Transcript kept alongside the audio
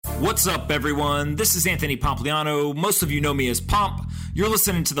What's up, everyone? This is Anthony Pompliano. Most of you know me as Pomp. You're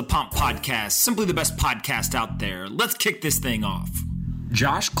listening to the Pomp Podcast, simply the best podcast out there. Let's kick this thing off.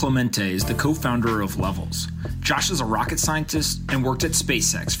 Josh Clemente is the co-founder of Levels. Josh is a rocket scientist and worked at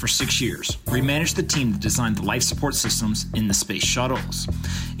SpaceX for 6 years, where he managed the team that designed the life support systems in the space shuttles.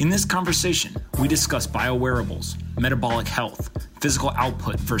 In this conversation, we discuss biowearables, metabolic health, physical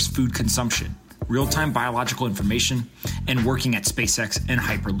output versus food consumption, real-time biological information, and working at SpaceX and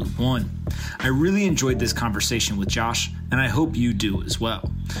Hyperloop One. I really enjoyed this conversation with Josh, and I hope you do as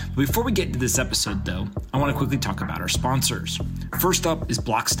well. But before we get into this episode, though, I want to quickly talk about our sponsors. First up is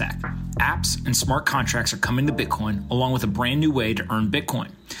Blockstack. Apps and smart contracts are coming to Bitcoin, along with a brand new way to earn Bitcoin.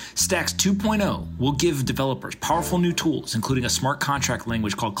 Stacks 2.0 will give developers powerful new tools, including a smart contract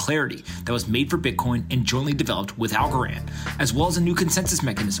language called Clarity that was made for Bitcoin and jointly developed with Algorand, as well as a new consensus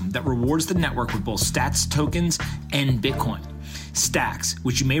mechanism that rewards the network with both stats tokens and Bitcoin. Stacks,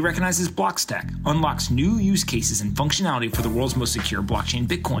 which you may recognize as Blockstack, unlocks new use cases and functionality for the world's most secure blockchain,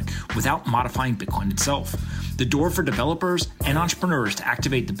 Bitcoin, without modifying Bitcoin itself. The door for developers and entrepreneurs to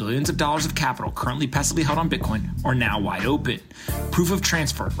activate the billions of dollars of capital currently passively held on Bitcoin are now wide open. Proof of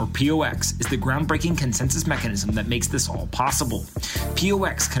Transfer, or POX, is the groundbreaking consensus mechanism that makes this all possible.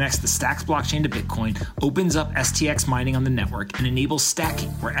 POX connects the Stacks blockchain to Bitcoin, opens up STX mining on the network, and enables stacking,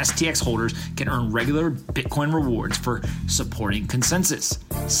 where STX holders can earn regular Bitcoin rewards for supporting consensus.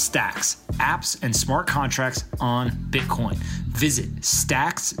 Stacks, apps, and smart contracts on Bitcoin. Visit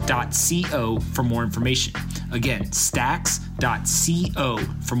stacks.co for more information. Again, stacks.co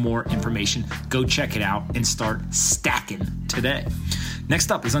for more information. Go check it out and start stacking today.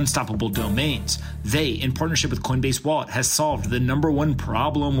 Next up is Unstoppable Domains. They, in partnership with Coinbase Wallet, has solved the number one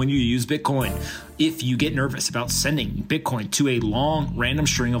problem when you use Bitcoin. If you get nervous about sending Bitcoin to a long random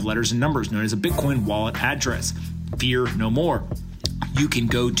string of letters and numbers known as a Bitcoin wallet address, fear no more. You can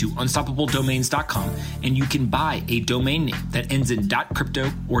go to unstoppabledomains.com and you can buy a domain name that ends in .crypto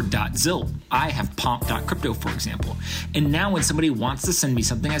or .zil. I have pomp.crypto, for example. And now when somebody wants to send me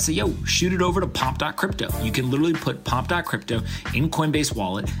something, I say, yo, shoot it over to pomp.crypto. You can literally put pomp.crypto in Coinbase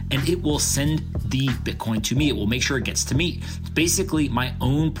Wallet and it will send the Bitcoin to me. It will make sure it gets to me. It's basically my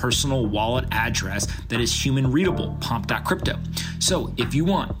own personal wallet address that is human readable, pomp.crypto. So if you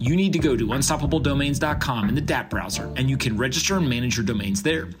want, you need to go to unstoppabledomains.com in the dApp browser and you can register and manage your domains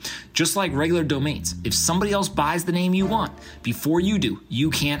there. Just like regular domains, if somebody else buys the name you want before you do,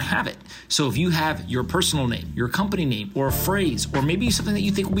 you can't have it. So if you have your personal name, your company name, or a phrase, or maybe something that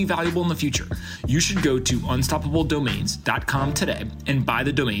you think will be valuable in the future, you should go to unstoppabledomains.com today and buy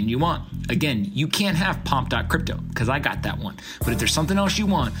the domain you want. Again, you can't have pomp.crypto because I got that one. But if there's something else you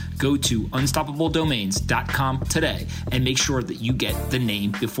want, go to unstoppabledomains.com today and make sure that you get the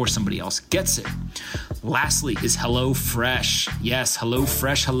name before somebody else gets it. Lastly is HelloFresh. Yes,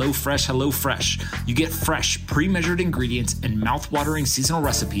 HelloFresh, HelloFresh, HelloFresh. You get fresh, pre-measured ingredients and mouth-watering seasonal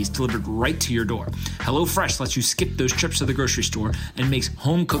recipes delivered right to your door. HelloFresh lets you skip those trips to the grocery store and makes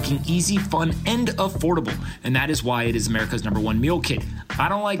home cooking easy, fun, and affordable. And that is why it is America's #1 meal kit. I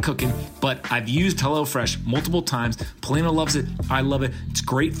don't like cooking, but I've used HelloFresh multiple times. Polina loves it. I love it. It's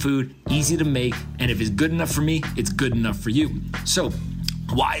great food, easy to make, and if it's good enough for me, it's good enough for you. So,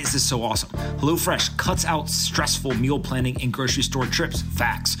 why is this so awesome? HelloFresh cuts out stressful meal planning and grocery store trips.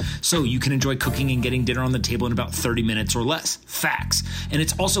 Facts. So you can enjoy cooking and getting dinner on the table in about 30 minutes or less. Facts. And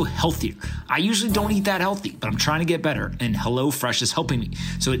it's also healthier. I usually don't eat that healthy, but I'm trying to get better, and HelloFresh is helping me.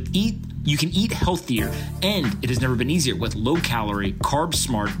 So you can eat healthier, and it has never been easier with low-calorie,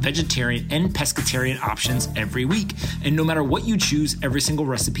 carb-smart, vegetarian, and pescatarian options every week. And no matter what you choose, every single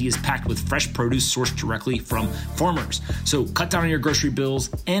recipe is packed with fresh produce sourced directly from farmers. So cut down on your grocery bills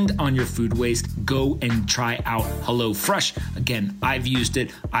and on your food waste. Go and try out HelloFresh. Again, I've used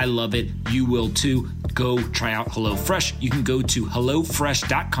it. I love it. You will too. Go try out HelloFresh. You can go to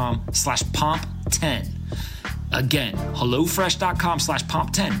hellofresh.com/pomp10. Again,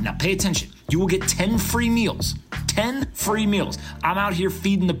 hellofresh.com/pomp10. Now pay attention. You will get 10 free meals. 10 free meals. I'm out here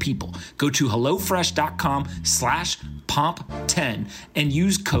feeding the people. Go to hellofresh.com/pomp10 and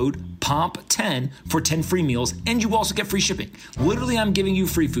use code POMP10 for 10 free meals, and you also get free shipping. Literally, I'm giving you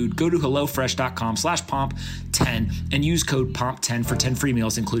free food. Go to hellofresh.com/pomp10 and use code POMP10 for 10 free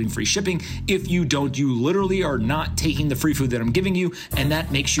meals, including free shipping. If you don't, you literally are not taking the free food that I'm giving you, and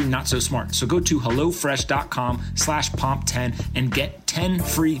that makes you not so smart. So go to hellofresh.com/pomp10 and get 10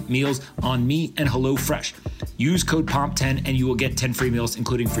 free meals on me and HelloFresh. Use Use code POMP10 and you will get 10 free meals,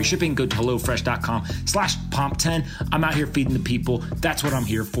 including free shipping. Go to HelloFresh.com/POMP10. I'm out here feeding the people. That's what I'm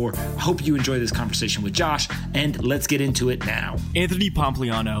here for. I hope you enjoy this conversation with Josh, and let's get into it now. Anthony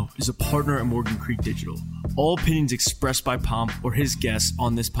Pompliano is a partner at Morgan Creek Digital. All opinions expressed by Pomp or his guests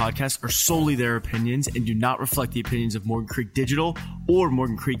on this podcast are solely their opinions and do not reflect the opinions of Morgan Creek Digital or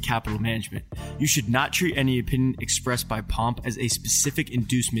Morgan Creek Capital Management. You should not treat any opinion expressed by Pomp as a specific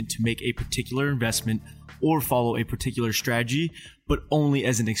inducement to make a particular investment or follow a particular strategy, but only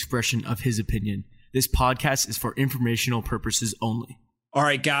as an expression of his opinion. This podcast is for informational purposes only. All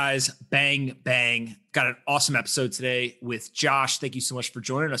right, guys, bang, bang. Got an awesome episode today with Josh. Thank you so much for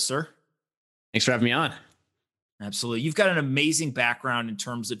joining us, sir. Thanks for having me on. Absolutely. You've got an amazing background in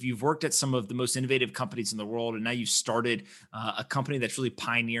terms of you've worked at some of the most innovative companies in the world, and now you've started a company that's really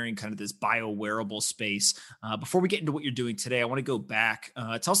pioneering kind of this bio-wearable space. Before we get into what you're doing today, I want to go back.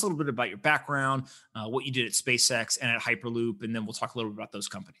 Tell us a little bit about your background, what you did at SpaceX and at Hyperloop, and then we'll talk a little bit about those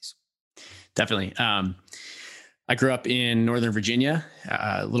companies. Definitely. I grew up in Northern Virginia,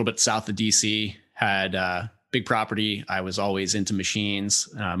 a little bit south of DC, had big property. I was always into machines,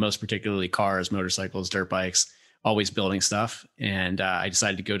 most particularly cars, motorcycles, dirt bikes, always building stuff. And I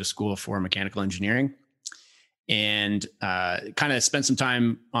decided to go to school for mechanical engineering and kind of spent some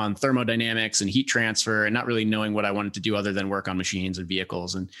time on thermodynamics and heat transfer and not really knowing what I wanted to do other than work on machines and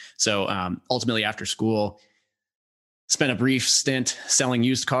vehicles. And so ultimately after school, spent a brief stint selling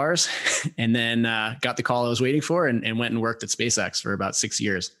used cars and then got the call I was waiting for and went and worked at SpaceX for about 6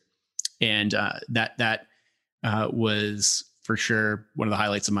 years. And that was for sure one of the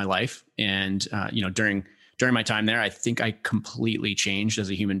highlights of my life. And during my time there, I think I completely changed as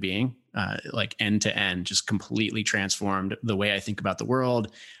a human being, like end to end, just completely transformed the way I think about the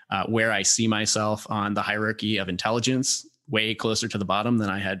world, where I see myself on the hierarchy of intelligence, way closer to the bottom than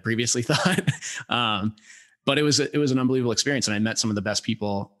I had previously thought. But it was an unbelievable experience, and I met some of the best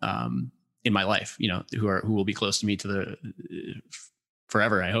people in my life, who will be close to me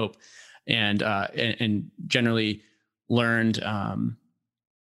forever, I hope, and generally learned, I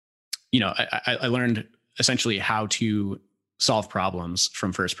learned essentially how to solve problems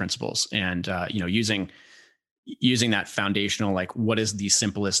from first principles, and using that foundational, like, what is the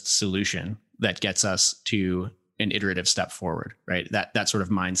simplest solution that gets us to an iterative step forward, right? That sort of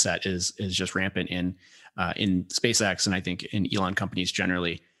mindset is just rampant in SpaceX, and I think in Elon companies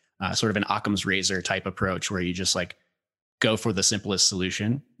generally, sort of an Occam's razor type approach where you just like go for the simplest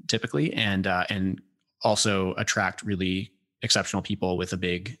solution typically, and also attract really exceptional people with a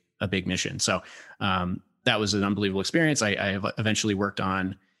big mission. So that was an unbelievable experience. I eventually worked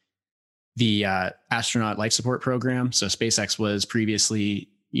on the astronaut life support program. So SpaceX was previously,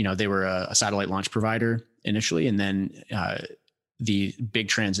 they were a satellite launch provider initially, and then the big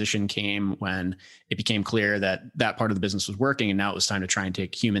transition came when it became clear that part of the business was working, and now it was time to try and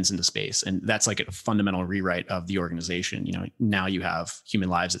take humans into space. And that's like a fundamental rewrite of the organization. Now you have human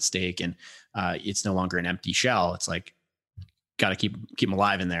lives at stake, and it's no longer an empty shell. It's like, got to keep them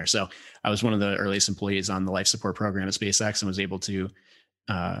alive in there. So I was one of the earliest employees on the life support program at SpaceX and was able to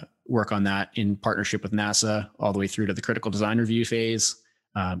work on that in partnership with NASA all the way through to the critical design review phase,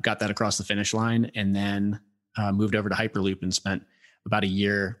 got that across the finish line, and then moved over to Hyperloop and spent about a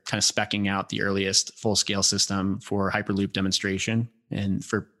year kind of speccing out the earliest full-scale system for Hyperloop demonstration. And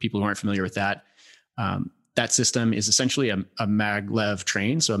for people who aren't familiar with that, that system is essentially a maglev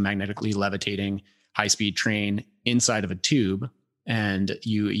train, so a magnetically levitating high-speed train inside of a tube, and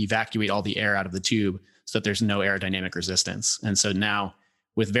you evacuate all the air out of the tube so that there's no aerodynamic resistance. And so now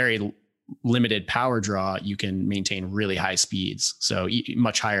with very limited power draw, you can maintain really high speeds. So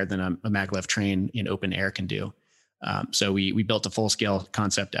much higher than a maglev train in open air can do. So we built a full scale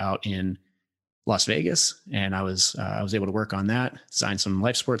concept out in Las Vegas, and I was able to work on that, design some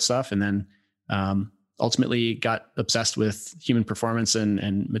life support stuff, and then ultimately got obsessed with human performance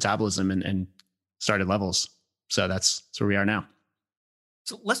and metabolism and started Levels. So that's where we are now.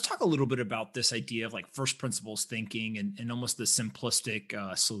 So let's talk a little bit about this idea of like first principles thinking and almost the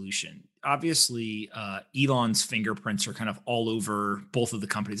simplistic solution. Obviously, Elon's fingerprints are kind of all over both of the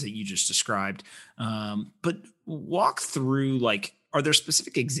companies that you just described. But walk through, like, are there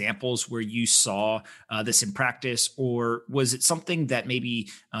specific examples where you saw this in practice, or was it something that maybe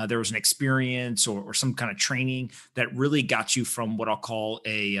there was an experience or some kind of training that really got you from what I'll call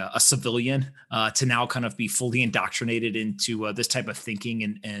a civilian to now kind of be fully indoctrinated into this type of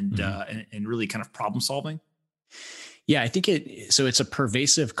thinking and really kind of problem solving? Yeah, I think it's a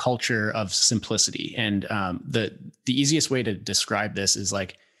pervasive culture of simplicity. And the easiest way to describe this is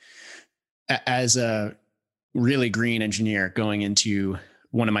like, as a really green engineer going into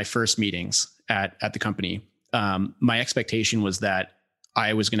one of my first meetings at the company, my expectation was that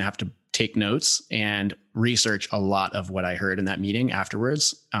I was going to have to take notes and research a lot of what I heard in that meeting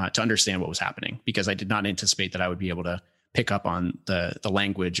afterwards to understand what was happening, because I did not anticipate that I would be able to pick up on the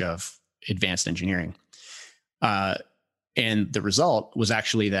language of advanced engineering. And the result was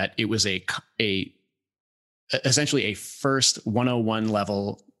actually that it was essentially a first 101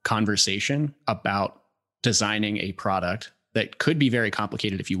 level conversation about designing a product that could be very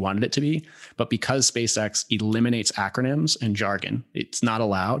complicated if you wanted it to be. But because SpaceX eliminates acronyms and jargon, it's not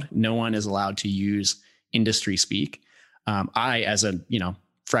allowed. No one is allowed to use industry speak. I, as a,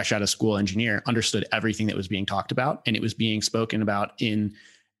 fresh out of school engineer, understood everything that was being talked about, and it was being spoken about in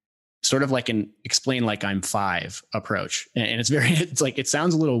sort of like an explain like I'm five approach. And it's like, it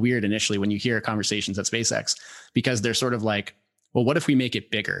sounds a little weird initially when you hear conversations at SpaceX, because they're sort of like, well, what if we make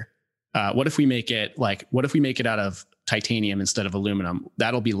it bigger? What if we make it out of titanium instead of aluminum?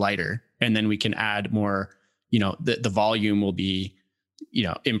 That'll be lighter. And then we can add more, the volume will be,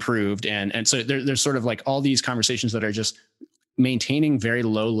 improved. And so there's sort of like all these conversations that are just maintaining very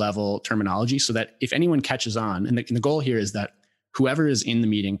low level terminology, so that if anyone catches on, and the goal here is that whoever is in the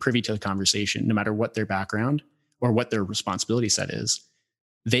meeting privy to the conversation, no matter what their background or what their responsibility set is,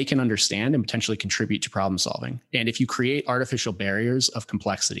 they can understand and potentially contribute to problem solving. And if you create artificial barriers of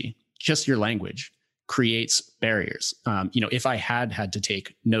complexity, just your language creates barriers. If I had to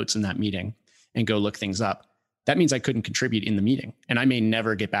take notes in that meeting and go look things up, that means I couldn't contribute in the meeting. And I may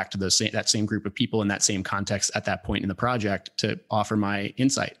never get back to that same group of people in that same context at that point in the project to offer my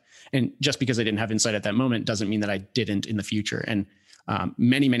insight. And just because I didn't have insight at that moment doesn't mean that I didn't in the future. And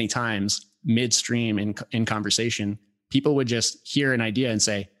many, many times midstream in conversation, people would just hear an idea and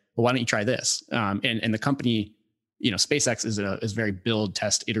say, well, why don't you try this? And the company, SpaceX is a very build,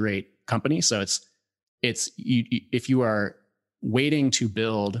 test, iterate company. So if you are waiting to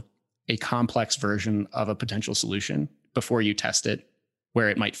build a complex version of a potential solution before you test it where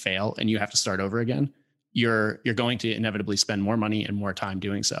it might fail and you have to start over again, you're going to inevitably spend more money and more time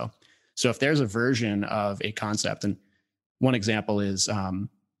doing so. So if there's a version of a concept, and one example is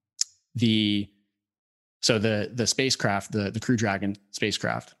the spacecraft, the Crew Dragon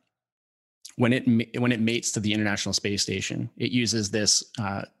spacecraft, when it mates to the International Space Station, it uses this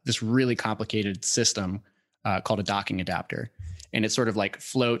really complicated system called a docking adapter. And it sort of like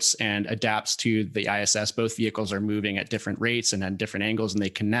floats and adapts to the ISS. Both vehicles are moving at different rates and at different angles, and they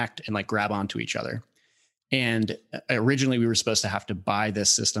connect and like grab onto each other. And originally we were supposed to have to buy this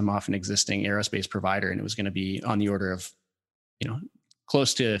system off an existing aerospace provider, and it was going to be on the order of,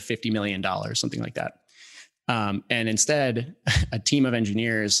 close to $50 million, something like that. And instead, a team of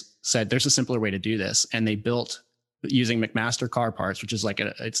engineers said, there's a simpler way to do this. And they built, using McMaster Car Parts, which is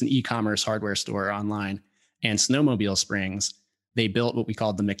it's an e-commerce hardware store online, and snowmobile springs, they built what we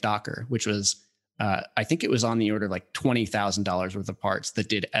called the McDocker, which was, I think it was on the order of like $20,000 worth of parts that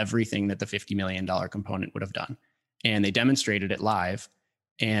did everything that the $50 million component would have done. And they demonstrated it live.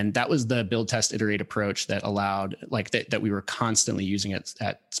 And that was the build, test, iterate approach that allowed that we were constantly using at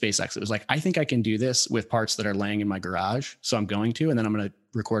SpaceX. It was like, I think I can do this with parts that are laying in my garage. So I'm going to, and then I'm going to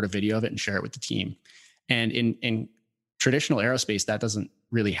record a video of it and share it with the team. And in traditional aerospace, that doesn't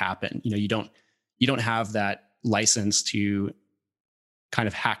really happen. You don't have that license to kind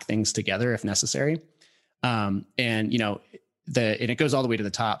of hack things together if necessary. And it goes all the way to the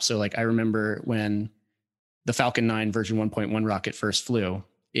top. So like, I remember when the Falcon 9 version 1.1 rocket first flew,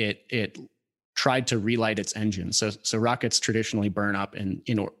 it tried to relight its engine. So rockets traditionally burn up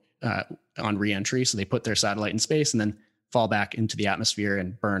on reentry. So they put their satellite in space and then fall back into the atmosphere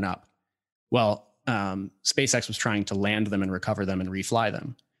and burn up. Well, SpaceX was trying to land them and recover them and refly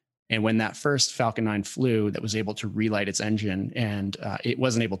them. And when that first Falcon 9 flew, that was able to relight its engine, and it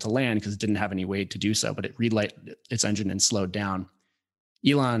wasn't able to land because it didn't have any way to do so, but it relighted its engine and slowed down.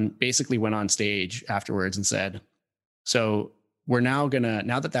 Elon basically went on stage afterwards and said, so we're now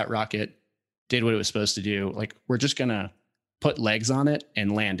that rocket did what it was supposed to do, like, we're just gonna put legs on it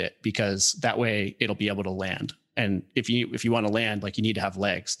and land it, because that way it'll be able to land. And if you want to land, like, you need to have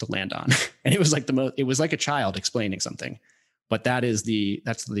legs to land on. And it was like a child explaining something. But that's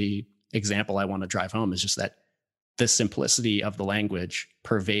the example I want to drive home, is just that the simplicity of the language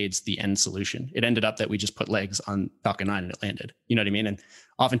pervades the end solution. It ended up that we just put legs on Falcon 9 and it landed. You know what I mean? And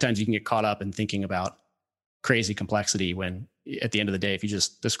oftentimes you can get caught up in thinking about crazy complexity when at the end of the day, if you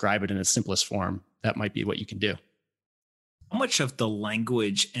just describe it in its simplest form, that might be what you can do. How much of the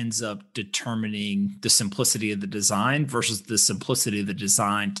language ends up determining the simplicity of the design versus the simplicity of the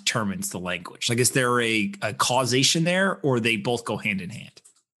design determines the language? Like, is there a causation there, or they both go hand in hand?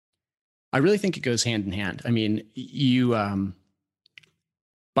 I really think it goes hand in hand. I mean, you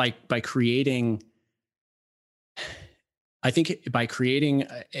by creating I think by creating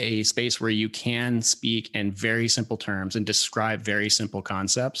a space where you can speak in very simple terms and describe very simple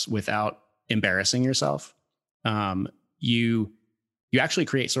concepts without embarrassing yourself, you actually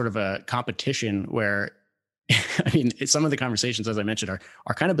create sort of a competition where, I mean, some of the conversations, as I mentioned,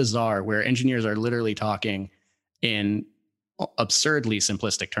 are kind of bizarre, where engineers are literally talking in absurdly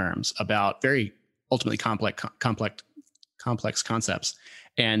simplistic terms about very ultimately complex concepts.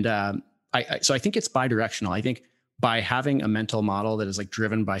 And so I think it's bidirectional. I think by having a mental model that is like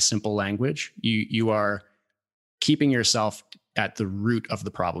driven by simple language, you are keeping yourself at the root of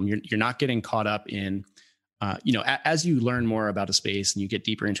the problem. You're not getting caught up in, as you learn more about a space and you get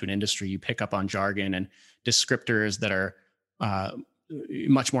deeper into an industry, you pick up on jargon and descriptors that are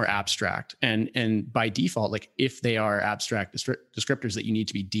much more abstract. And by default, like if they are abstract descriptors that you need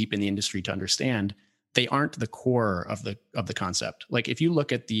to be deep in the industry to understand, they aren't the core of the concept. Like if you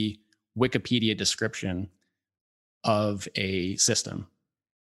look at the Wikipedia description of a system,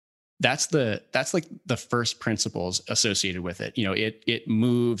 that's like the first principles associated with it. It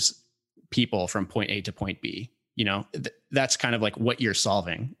moves people from point A to point B. That's kind of like what you're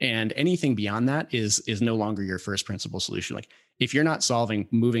solving, and anything beyond that is no longer your first principle solution. Like if you're not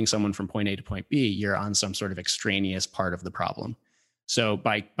moving someone from point A to point B, you're on some sort of extraneous part of the problem. So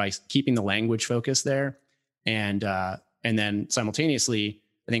by keeping the language focus there, and then simultaneously,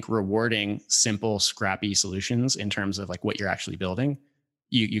 I think rewarding simple, scrappy solutions in terms of like what you're actually building,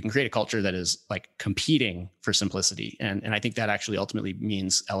 you can create a culture that is like competing for simplicity. And I think that actually ultimately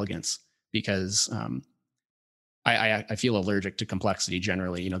means elegance, because I feel allergic to complexity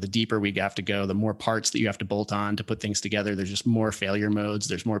generally. The deeper we have to go, the more parts that you have to bolt on to put things together. There's just more failure modes.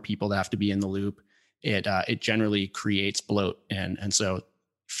 There's more people that have to be in the loop. It generally creates bloat. And so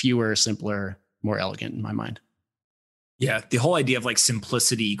fewer, simpler, more elegant in my mind. Yeah, the whole idea of like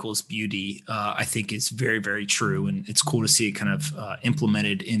simplicity equals beauty, I think is very, very true. And it's cool to see it kind of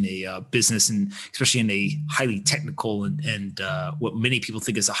implemented in a business, and especially in a highly technical and what many people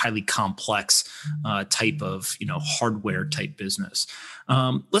think is a highly complex type of, hardware type business.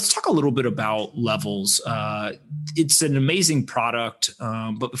 Let's talk a little bit about Levels. It's an amazing product.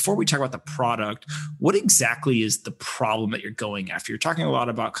 But before we talk about the product, what exactly is the problem that you're going after? You're talking a lot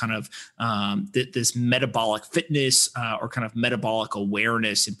about kind of this metabolic fitness, or kind of metabolic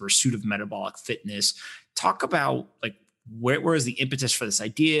awareness in pursuit of metabolic fitness. Talk about like where is the impetus for this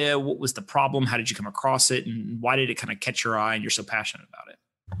idea? What was the problem? How did you come across it? And why did it kind of catch your eye and you're so passionate about it?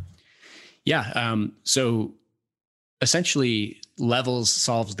 Yeah. So essentially, Levels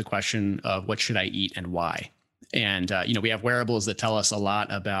solves the question of what should I eat and why. And, we have wearables that tell us a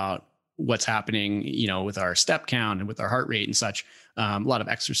lot about what's happening, with our step count and with our heart rate and such, a lot of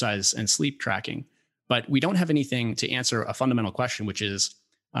exercise and sleep tracking. But we don't have anything to answer a fundamental question, which is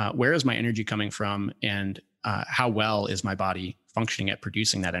where is my energy coming from, and how well is my body functioning at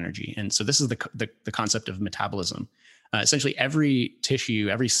producing that energy? And so this is the concept of metabolism. Essentially, every tissue,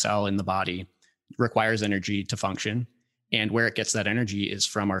 every cell in the body requires energy to function. And where it gets that energy is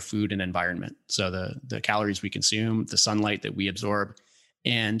from our food and environment. So the calories we consume, the sunlight that we absorb.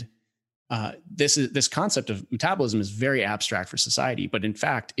 And this concept of metabolism is very abstract for society, but in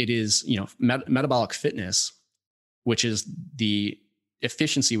fact, it is, metabolic fitness, which is the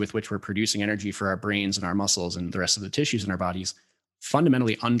efficiency with which we're producing energy for our brains and our muscles and the rest of the tissues in our bodies,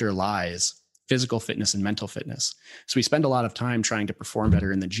 fundamentally underlies physical fitness and mental fitness. So we spend a lot of time trying to perform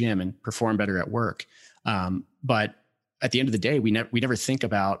better in the gym and perform better at work. But at the end of the day, we never think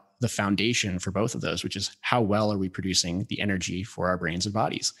about the foundation for both of those, which is how well are we producing the energy for our brains and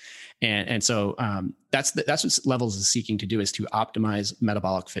bodies. And so that's what Levels is seeking to do, is to optimize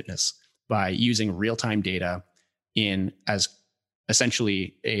metabolic fitness by using real-time data in as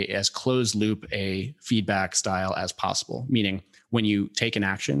essentially as closed loop a feedback style as possible. Meaning when you take an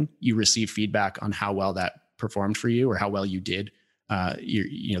action, you receive feedback on how well that performed for you or how well you did.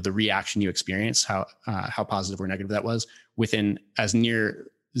 The reaction you experience, how positive or negative that was, within as near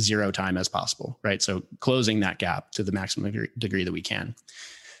zero time as possible, right? So closing that gap to the maximum degree that we can.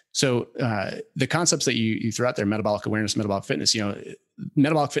 So the concepts that you throw out there, metabolic awareness, metabolic fitness,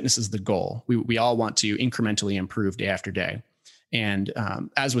 metabolic fitness is the goal. We all want to incrementally improve day after day. And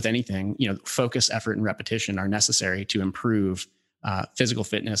as with anything, focus, effort, and repetition are necessary to improve physical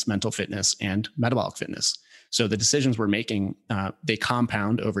fitness, mental fitness, and metabolic fitness. So the decisions we're making, they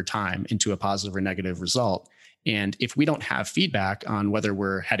compound over time into a positive or negative result. And if we don't have feedback on whether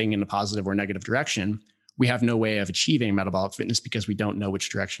we're heading in a positive or negative direction, we have no way of achieving metabolic fitness because we don't know which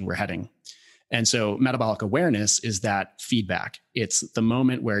direction we're heading. And so metabolic awareness is that feedback. It's the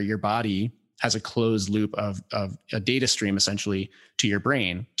moment where your body has a closed loop of a data stream essentially to your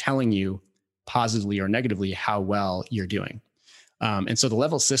brain telling you positively or negatively how well you're doing. And so the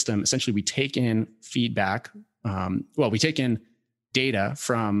level system, essentially, we take in feedback. We take in data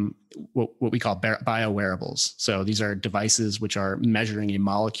from what we call biowearables. So these are devices which are measuring a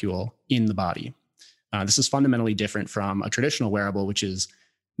molecule in the body. This is fundamentally different from a traditional wearable, which is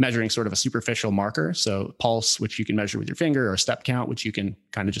measuring sort of a superficial marker. So pulse, which you can measure with your finger, or step count, which you can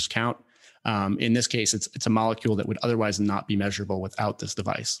kind of just count. In this case, it's a molecule that would otherwise not be measurable without this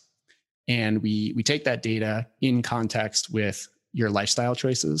device. And we take that data in context with your lifestyle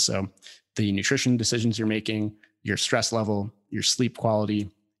choices. So the nutrition decisions you're making, your stress level, your sleep quality,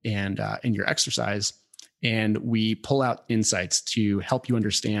 and your exercise. And we pull out insights to help you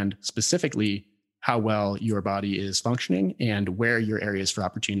understand specifically how well your body is functioning and where your areas for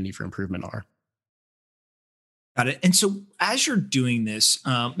opportunity for improvement are. Got it. And so as you're doing this,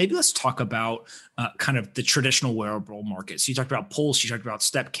 maybe let's talk about kind of the traditional wearable market. So you talked about pulse, you talked about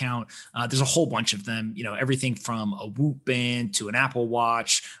step count. There's a whole bunch of them, everything from a Whoop band to an Apple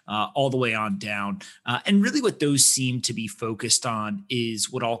Watch, all the way on down. And really what those seem to be focused on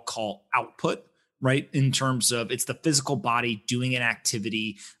is what I'll call output, right? In terms of it's the physical body doing an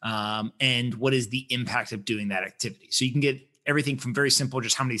activity, and what is the impact of doing that activity. So you can get everything from very simple,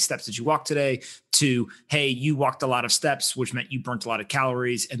 just how many steps did you walk today, to, hey, you walked a lot of steps, which meant you burnt a lot of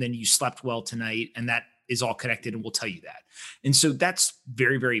calories, and then you slept well tonight. And that is all connected, and we'll tell you that. And so that's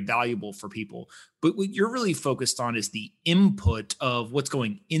very, very valuable for people. But what you're really focused on is the input of what's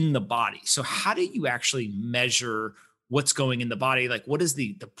going in the body. So how do you actually measure what's going in the body? Like, what does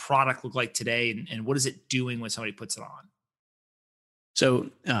the product look like today, and what is it doing when somebody puts it on? So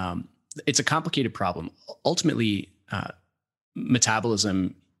it's a complicated problem. Ultimately,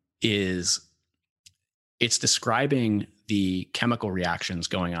 metabolism it's describing the chemical reactions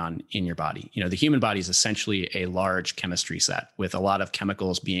going on in your body. The human body is essentially a large chemistry set with a lot of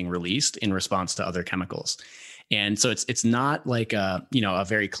chemicals being released in response to other chemicals. And so it's not like a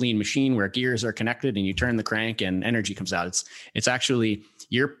very clean machine where gears are connected and you turn the crank and energy comes out. It's actually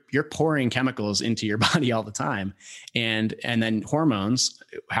you're pouring chemicals into your body all the time, and then hormones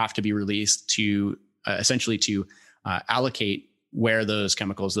have to be released to essentially allocate where those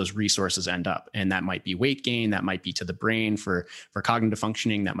chemicals, those resources end up. And that might be weight gain, that might be to the brain for cognitive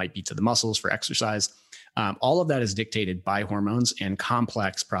functioning, that might be to the muscles for exercise. All of that is dictated by hormones and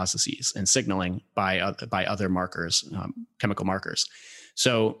complex processes and signaling by other markers, chemical markers.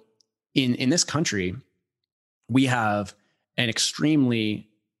 So in this country, we have an extremely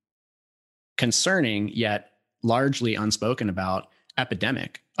concerning yet largely unspoken about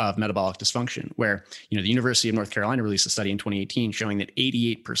epidemic of metabolic dysfunction, where the University of North Carolina released a study in 2018 showing that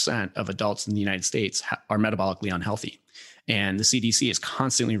 88% of adults in the United States are metabolically unhealthy. And the CDC is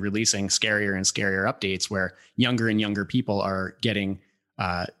constantly releasing scarier and scarier updates where younger and younger people are getting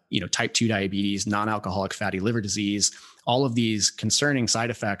type 2 diabetes, non-alcoholic fatty liver disease, all of these concerning side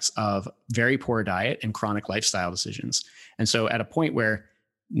effects of very poor diet and chronic lifestyle decisions. And so at a point where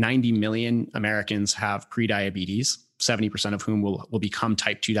 90 million Americans have prediabetes, 70% of whom will become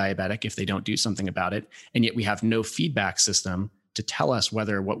type 2 diabetic if they don't do something about it. And yet we have no feedback system to tell us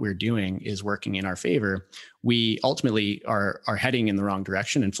whether what we're doing is working in our favor. We ultimately are heading in the wrong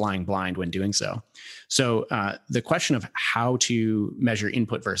direction and flying blind when doing so. So the question of how to measure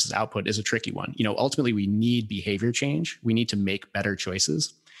input versus output is a tricky one. Ultimately we need behavior change. We need to make better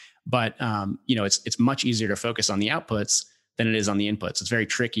choices. But it's much easier to focus on the outputs than it is on the inputs. It's very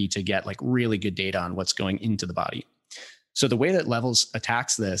tricky to get like really good data on what's going into the body. So the way that Levels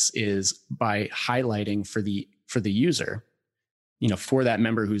attacks this is by highlighting for the user, for that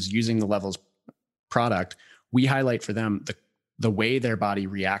member who's using the Levels product, we highlight for them the way their body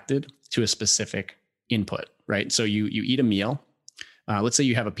reacted to a specific input, right? So you eat a meal. Let's say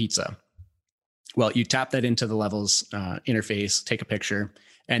you have a pizza. Well, you tap that into the Levels interface, take a picture,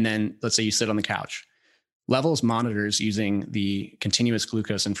 and then let's say you sit on the couch. Levels monitors using the continuous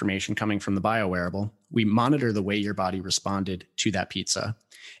glucose information coming from the biowearable. We monitor the way your body responded to that pizza.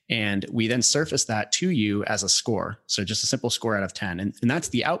 And we then surface that to you as a score. So just a simple score out of 10. And that's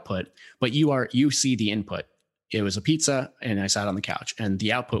the output, but you see the input. It was a pizza and I sat on the couch, and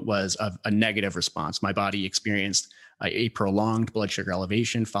the output was a negative response. My body experienced a prolonged blood sugar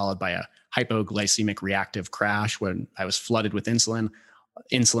elevation followed by a hypoglycemic reactive crash when I was flooded with insulin.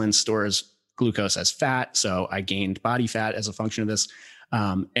 Insulin stores glucose as fat, so I gained body fat as a function of this.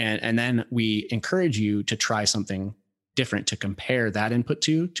 And then we encourage you to try something different to compare that input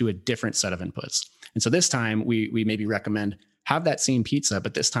to a different set of inputs. And so this time we maybe recommend have that same pizza,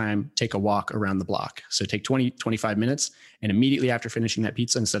 but this time take a walk around the block. So take 25 minutes, and immediately after finishing that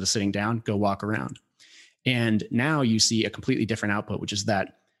pizza, instead of sitting down, go walk around. And now you see a completely different output, which is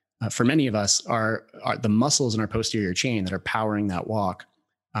that for many of us, are the muscles in our posterior chain that are powering that walk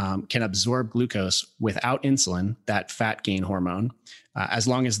can absorb glucose without insulin, that fat gain hormone, as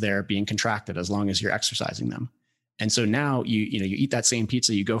long as they're being contracted, as long as you're exercising them. And so now you eat that same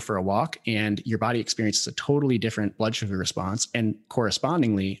pizza, you go for a walk, and your body experiences a totally different blood sugar response and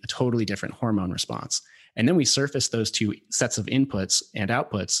correspondingly a totally different hormone response. And then we surface those two sets of inputs and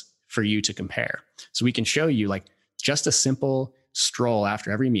outputs for you to compare. So we can show you like just a simple stroll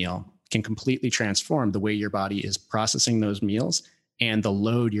after every meal can completely transform the way your body is processing those meals and the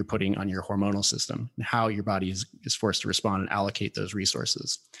load you're putting on your hormonal system and how your body is forced to respond and allocate those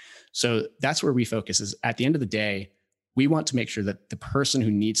resources. So that's where we focus. Is at the end of the day, we want to make sure that the person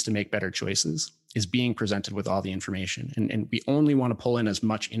who needs to make better choices is being presented with all the information. And we only want to pull in as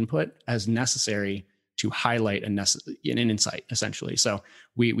much input as necessary to highlight an insight, essentially. So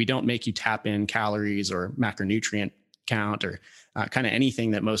we don't make you tap in calories or macronutrient count or kind of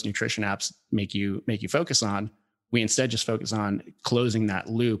anything that most nutrition apps make you focus on. We instead just focus on closing that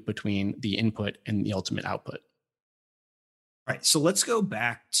loop between the input and the ultimate output. All right. So let's go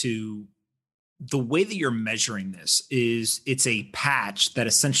back to the way that you're measuring this. It's a patch that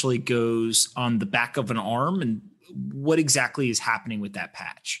essentially goes on the back of an arm. And what exactly is happening with that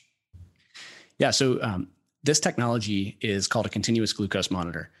patch? Yeah. So this technology is called a continuous glucose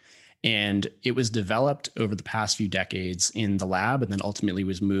monitor. And it was developed over the past few decades in the lab and then ultimately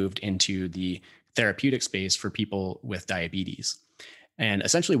was moved into the therapeutic space for people with diabetes. And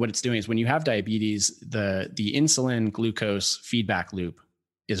essentially what it's doing is when you have diabetes, the insulin glucose feedback loop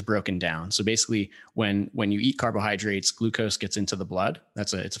is broken down. So basically when you eat carbohydrates, glucose gets into the blood.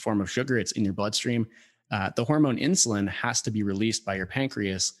 It's a form of sugar. It's in your bloodstream. The hormone insulin has to be released by your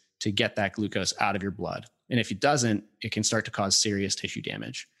pancreas to get that glucose out of your blood. And if it doesn't, it can start to cause serious tissue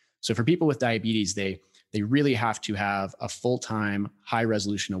damage. So for people with diabetes, they really have to have a full-time,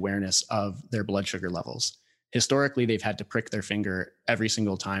 high-resolution awareness of their blood sugar levels. Historically, they've had to prick their finger every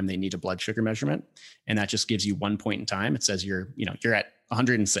single time they need a blood sugar measurement. And that just gives you one point in time. It says you're at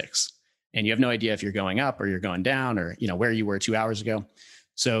 106 and you have no idea if you're going up or you're going down or, where you were 2 hours ago.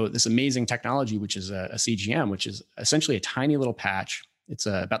 So this amazing technology, which is a CGM, which is essentially a tiny little patch. It's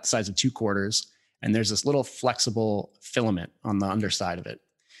about the size of 2 quarters. And there's this little flexible filament on the underside of it.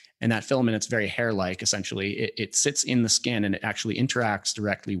 And that filament, it's very hair-like, essentially. It sits in the skin and it actually interacts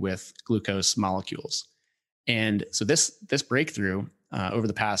directly with glucose molecules. And so this breakthrough over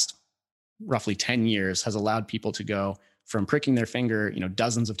the past roughly 10 years has allowed people to go from pricking their finger,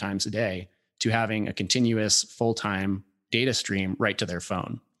 dozens of times a day to having a continuous full-time data stream right to their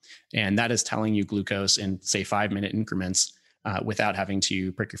phone. And that is telling you glucose in, say, 5-minute increments without having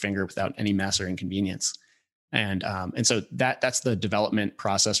to prick your finger, without any mess or inconvenience. And so that's the development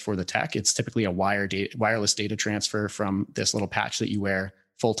process for the tech. It's typically a wireless data transfer from this little patch that you wear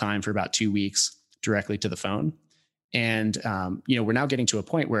full time for about 2 weeks directly to the phone. And we're now getting to a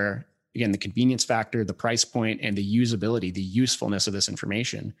point where, again, the convenience factor, the price point, and the usability, the usefulness of this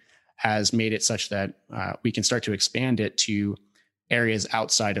information has made it such that we can start to expand it to areas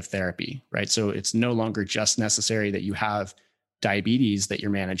outside of therapy, right? So it's no longer just necessary that you have diabetes that you're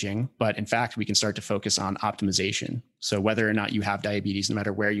managing, but in fact, we can start to focus on optimization. So whether or not you have diabetes, no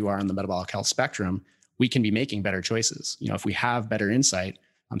matter where you are on the metabolic health spectrum, we can be making better choices. If we have better insight,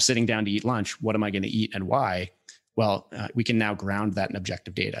 I'm sitting down to eat lunch, what am I going to eat and why? Well, we can now ground that in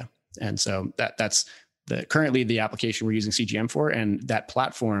objective data. And so that's currently the application we're using CGM for. And that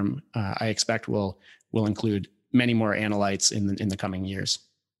platform, I expect will include many more analytes in the coming years.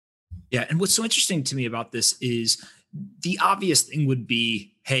 Yeah. And what's so interesting to me about this is the obvious thing would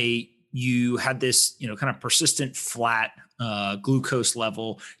be, hey, you had this, kind of persistent flat glucose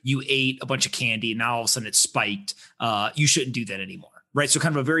level. You ate a bunch of candy and now all of a sudden it spiked. You shouldn't do that anymore. Right. So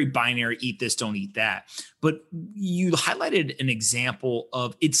kind of a very binary, eat this, don't eat that. But you highlighted an example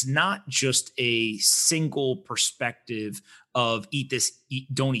of it's not just a single perspective of eat this,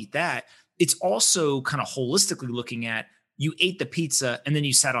 don't eat that. It's also kind of holistically looking at you ate the pizza and then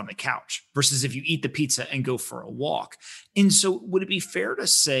you sat on the couch versus if you eat the pizza and go for a walk. And so would it be fair to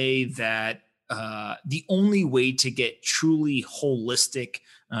say that the only way to get truly holistic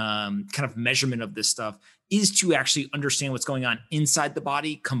kind of measurement of this stuff is to actually understand what's going on inside the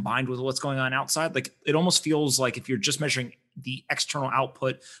body combined with what's going on outside? Like it almost feels like if you're just measuring the external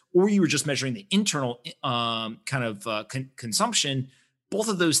output or you were just measuring the internal consumption, both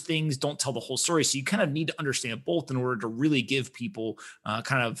of those things don't tell the whole story. So you kind of need to understand both in order to really give people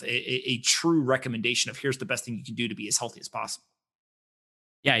kind of a true recommendation of here's the best thing you can do to be as healthy as possible.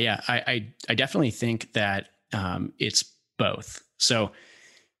 Yeah. I definitely think that it's both. So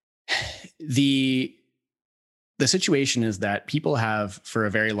the the situation is that people have for a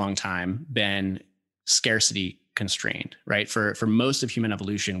very long time been scarcity constrained, right? For most of human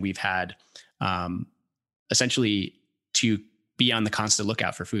evolution, we've had essentially to be on the constant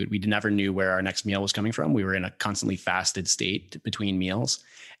lookout for food. We never knew where our next meal was coming from. We were in a constantly fasted state between meals.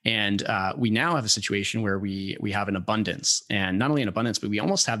 And we now have a situation where we have an abundance, and not only an abundance, but we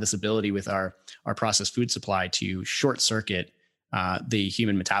almost have this ability with our processed food supply to short circuit the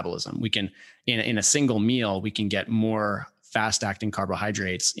human metabolism. We can, in a single meal, we can get more fast acting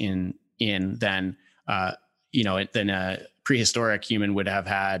carbohydrates in than than a prehistoric human would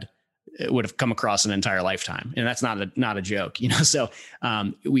have come across an entire lifetime. And that's not a joke, So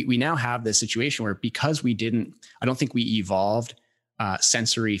we now have this situation where, because I don't think we evolved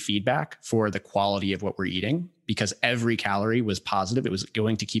sensory feedback for the quality of what we're eating, because every calorie was positive. It was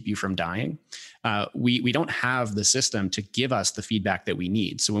going to keep you from dying. We don't have the system to give us the feedback that we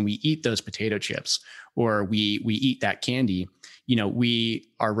need. So when we eat those potato chips or we eat that candy, we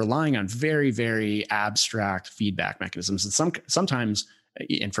are relying on very, very abstract feedback mechanisms. And sometimes,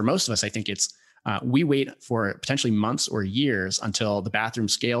 and for most of us, I think it's we wait for potentially months or years until the bathroom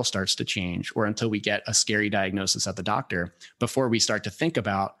scale starts to change, or until we get a scary diagnosis at the doctor, before we start to think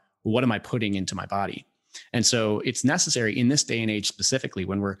about, what am I putting into my body? And so it's necessary in this day and age, specifically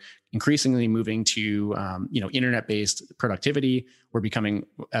when we're increasingly moving to internet-based productivity. We're becoming,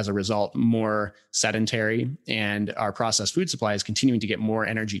 as a result, more sedentary, and our processed food supply is continuing to get more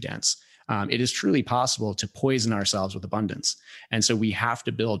energy dense. It is truly possible to poison ourselves with abundance. And so we have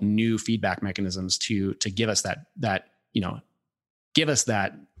to build new feedback mechanisms to give us that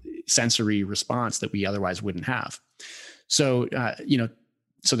sensory response that we otherwise wouldn't have. So,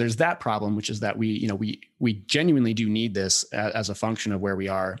 so there's that problem, which is that we genuinely do need this as a function of where we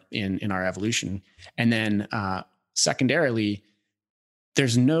are in our evolution. And then secondarily,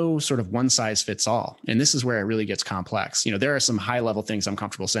 there's no sort of one size fits all. And this is where it really gets complex. There are some high level things I'm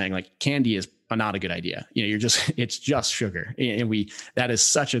comfortable saying, like candy is not a good idea. It's just sugar. And that is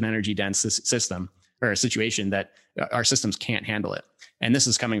such an energy dense system, or a situation, that our systems can't handle it. And this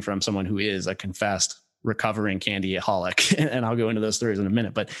is coming from someone who is a confessed recovering candy-aholic. And I'll go into those stories in a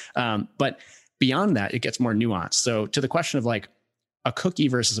minute. But beyond that, it gets more nuanced. So to the question of like a cookie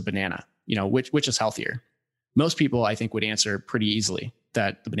versus a banana, which is healthier? Most people, I think, would answer pretty easily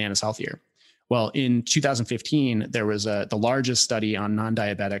that the banana is healthier. Well, in 2015, there was the largest study on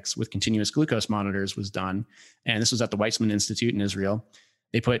non-diabetics with continuous glucose monitors was done. And this was at the Weizmann Institute in Israel.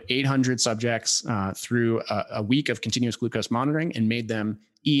 They put 800 subjects through a week of continuous glucose monitoring and made them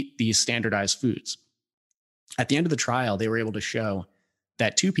eat these standardized foods. At the end of the trial, they were able to show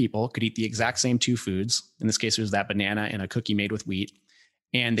that two people could eat the exact same two foods. In this case, it was that banana and a cookie made with wheat.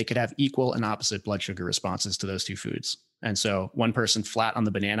 And they could have equal and opposite blood sugar responses to those two foods. And so one person flat on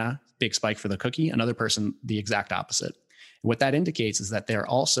the banana, big spike for the cookie, another person the exact opposite. What that indicates is that they're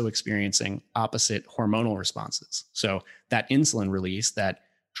also experiencing opposite hormonal responses. So that insulin release that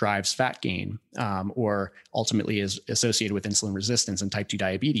drives fat gain, or ultimately is associated with insulin resistance and type 2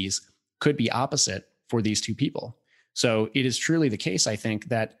 diabetes, could be opposite for these two people. So it is truly the case, I think,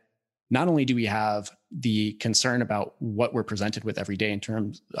 that not only do we have the concern about what we're presented with every day in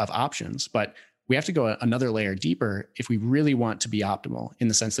terms of options, but we have to go another layer deeper if we really want to be optimal, in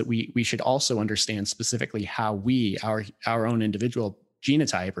the sense that we should also understand specifically how our own individual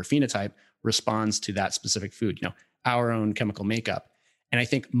genotype or phenotype responds to that specific food, our own chemical makeup. And I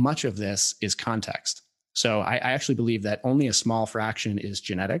think much of this is context. So I actually believe that only a small fraction is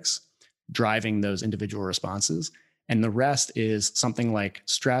genetics driving those individual responses. And the rest is something like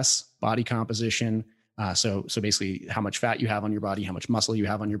stress, body composition. So basically how much fat you have on your body, how much muscle you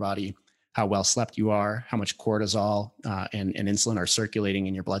have on your body, how well slept you are, how much cortisol and insulin are circulating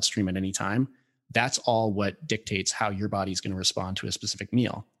in your bloodstream at any time. That's all what dictates how your body's going to respond to a specific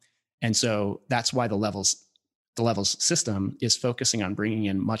meal. And so that's why the levels system is focusing on bringing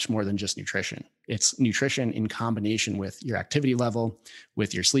in much more than just nutrition. It's nutrition in combination with your activity level,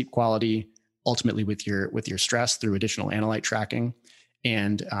 with your sleep quality, ultimately with your stress through additional analyte tracking.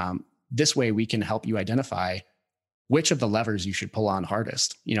 And this way we can help you identify which of the levers you should pull on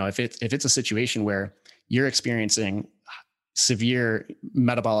hardest. If it's a situation where you're experiencing severe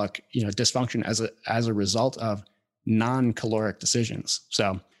metabolic dysfunction as a result of non-caloric decisions.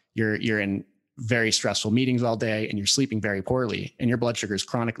 So you're in very stressful meetings all day and you're sleeping very poorly and your blood sugar is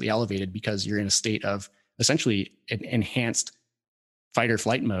chronically elevated because you're in a state of essentially an enhanced fight or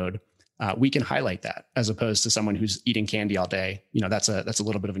flight mode. We can highlight that, as opposed to someone who's eating candy all day. That's a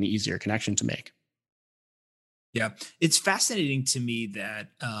little bit of an easier connection to make. Yeah, it's fascinating to me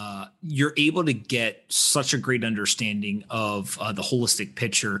that you're able to get such a great understanding of the holistic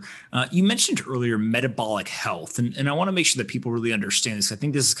picture. You mentioned earlier metabolic health, and I want to make sure that people really understand this. I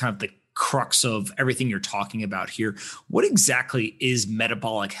think this is kind of the crux of everything you're talking about here. What exactly is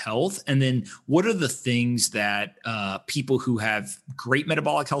metabolic health? And then what are the things that people who have great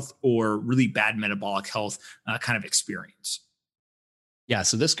metabolic health or really bad metabolic health kind of experience? Yeah,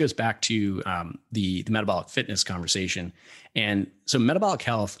 so this goes back to the metabolic fitness conversation. And so, metabolic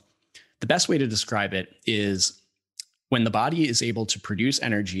health, the best way to describe it is when the body is able to produce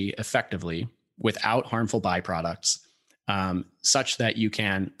energy effectively without harmful byproducts, such that you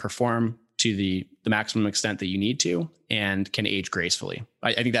can perform to the maximum extent that you need to and can age gracefully.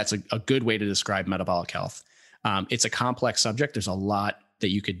 I think that's a good way to describe metabolic health. It's a complex subject. There's a lot that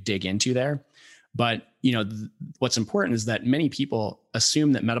you could dig into there. But what's important is that many people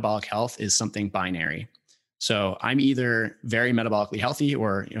assume that metabolic health is something binary. So I'm either very metabolically healthy,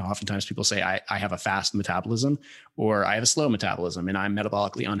 or oftentimes people say I have a fast metabolism, or I have a slow metabolism, and I'm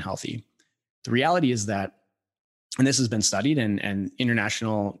metabolically unhealthy. The reality is that, and this has been studied, and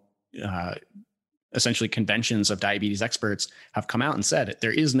international essentially conventions of diabetes experts have come out and said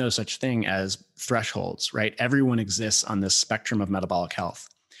there is no such thing as thresholds, right? Everyone exists on this spectrum of metabolic health.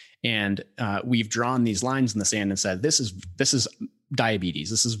 And we've drawn these lines in the sand and said, this is diabetes.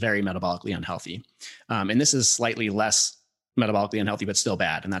 This is very metabolically unhealthy. And this is slightly less metabolically unhealthy, but still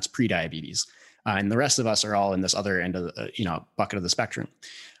bad. And that's pre-diabetes. And the rest of us are all in this other end of the bucket of the spectrum.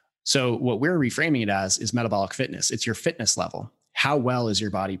 So what we're reframing it as is metabolic fitness. It's your fitness level. How well is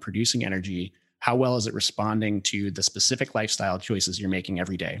your body producing energy? How well is it responding to the specific lifestyle choices you're making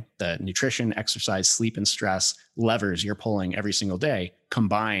every day? The nutrition, exercise, sleep, and stress levers you're pulling every single day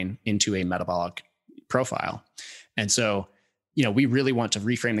combine into a metabolic profile. And so, we really want to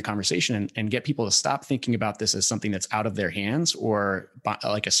reframe the conversation and get people to stop thinking about this as something that's out of their hands or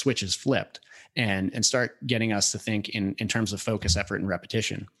like a switch is flipped, and start getting us to think in terms of focus, effort, and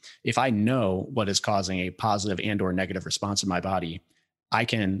repetition. If I know what is causing a positive and or negative response in my body, I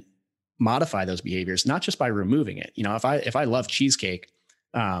can modify those behaviors, not just by removing it. If I love cheesecake,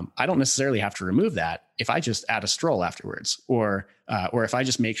 I don't necessarily have to remove that if I just add a stroll afterwards, or if I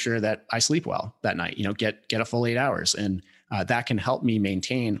just make sure that I sleep well that night, get a full 8 hours. And that can help me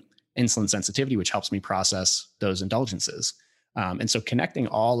maintain insulin sensitivity, which helps me process those indulgences. And so connecting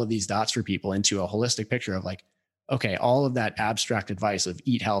all of these dots for people into a holistic picture of like, okay, all of that abstract advice of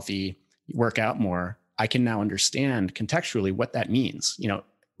eat healthy, work out more, I can now understand contextually what that means.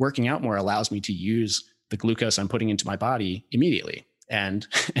 Working out more allows me to use the glucose I'm putting into my body immediately. And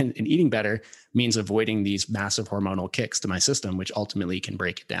eating better means avoiding these massive hormonal kicks to my system, which ultimately can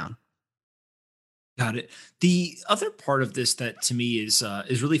break it down. Got it. The other part of this that to me is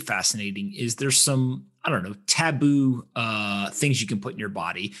really fascinating is there's some, I don't know, taboo things you can put in your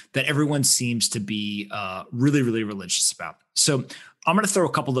body that everyone seems to be really, really religious about. So I'm going to throw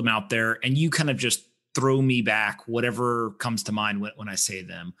a couple of them out there, and you kind of just throw me back whatever comes to mind when I say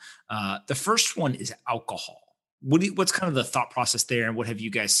them. The first one is alcohol. What's kind of the thought process there, and what have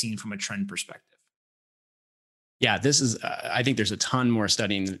you guys seen from a trend perspective? Yeah, this is, I think there's a ton more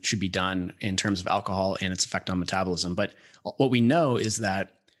studying that should be done in terms of alcohol and its effect on metabolism. But what we know is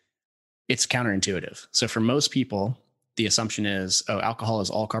that it's counterintuitive. So for most people, the assumption is, oh, alcohol is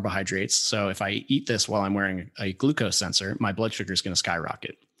all carbohydrates. So if I eat this while I'm wearing a glucose sensor, my blood sugar is going to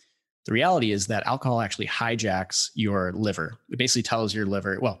skyrocket. The reality is that alcohol actually hijacks your liver. It basically tells your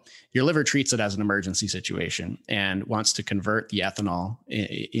liver, well, your liver treats it as an emergency situation and wants to convert the ethanol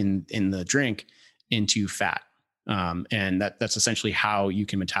in the drink into fat. And that's essentially how you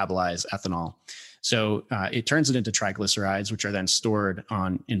can metabolize ethanol. So it turns it into triglycerides, which are then stored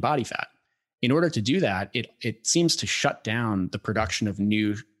in body fat. In order to do that, it seems to shut down the production of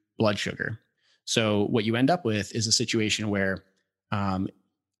new blood sugar. So what you end up with is a situation where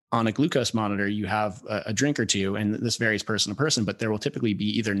on a glucose monitor, you have a drink or two, and this varies person to person, but there will typically be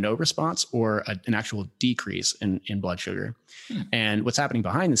either no response or an actual decrease in blood sugar. And what's happening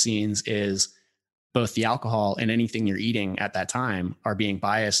behind the scenes is both the alcohol and anything you're eating at that time are being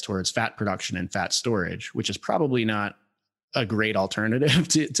biased towards fat production and fat storage, which is probably not a great alternative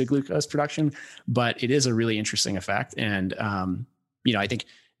to glucose production, but it is a really interesting effect. And, I think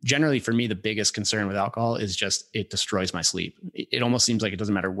generally for me, the biggest concern with alcohol is just it destroys my sleep. It almost seems like it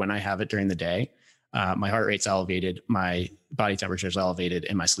doesn't matter when I have it during the day. My heart rate's elevated, my body temperature is elevated,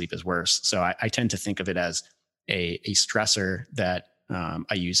 and my sleep is worse. So I tend to think of it as a stressor that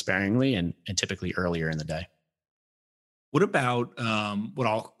I use sparingly and typically earlier in the day. What about what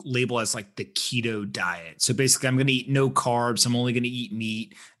I'll label as like the keto diet? So basically, I'm going to eat no carbs. I'm only going to eat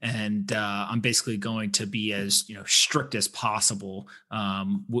meat, and I'm basically going to be as strict as possible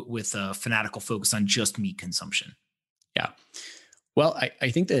with a fanatical focus on just meat consumption. Yeah. Well,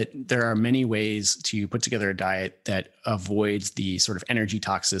 I think that there are many ways to put together a diet that avoids the sort of energy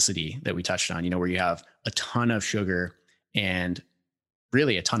toxicity that we touched on, where you have a ton of sugar and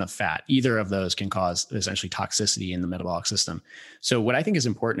really a ton of fat. Either of those can cause essentially toxicity in the metabolic system. So what I think is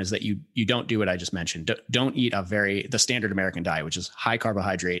important is that you don't do what I just mentioned. Don't eat the standard American diet, which is high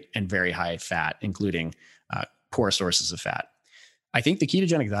carbohydrate and very high fat, including poor sources of fat. I think the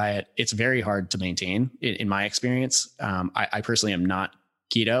ketogenic diet, it's very hard to maintain in my experience. I personally am not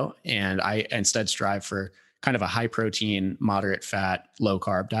keto, and I instead strive for kind of a high protein, moderate fat, low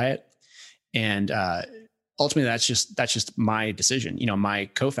carb diet. And ultimately, that's just my decision. My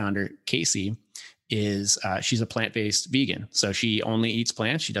co-founder, Casey, she's a plant-based vegan. So she only eats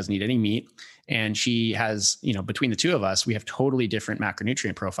plants. She doesn't eat any meat. And she has, between the two of us, we have totally different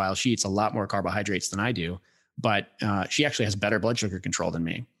macronutrient profiles. She eats a lot more carbohydrates than I do, but she actually has better blood sugar control than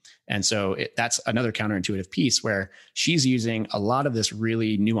me. And so that's another counterintuitive piece where she's using a lot of this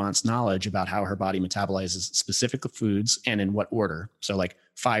really nuanced knowledge about how her body metabolizes specific foods and in what order. So like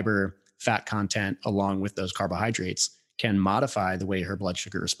fiber, fat content, along with those carbohydrates can modify the way her blood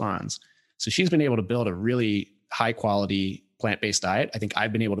sugar responds. So she's been able to build a really high quality plant-based diet. I think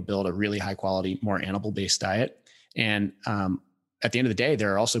I've been able to build a really high quality, more animal-based diet. And at the end of the day,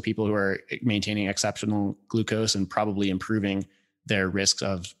 there are also people who are maintaining exceptional glucose and probably improving their risks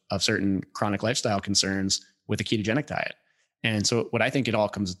of certain chronic lifestyle concerns with a ketogenic diet. And so what I think it all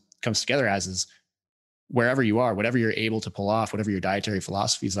comes together as is wherever you are, whatever you're able to pull off, whatever your dietary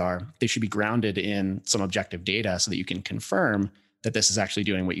philosophies are, they should be grounded in some objective data so that you can confirm that this is actually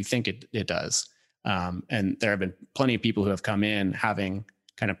doing what you think it does. And there have been plenty of people who have come in having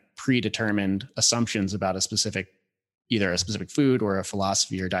kind of predetermined assumptions about either a specific food or a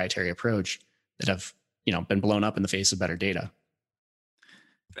philosophy or dietary approach that have, been blown up in the face of better data.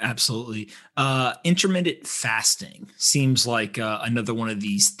 Absolutely. Intermittent fasting seems like another one of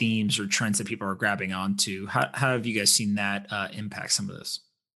these themes or trends that people are grabbing onto. How have you guys seen that impact some of this?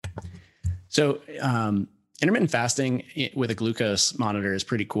 So intermittent fasting with a glucose monitor is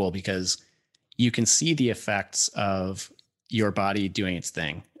pretty cool because you can see the effects of your body doing its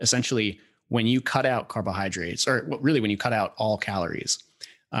thing. Essentially, when you cut out carbohydrates, or really when you cut out all calories,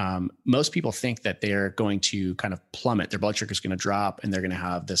 most people think that they're going to kind of plummet. Their blood sugar is going to drop and they're going to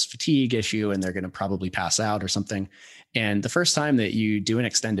have this fatigue issue and they're going to probably pass out or something. And the first time that you do an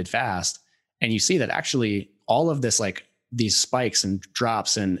extended fast and you see that actually all of this, like these spikes and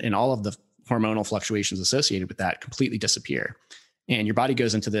drops and all of the hormonal fluctuations associated with that completely disappear. And your body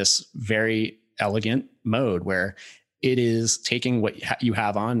goes into this very elegant mode where it is taking what you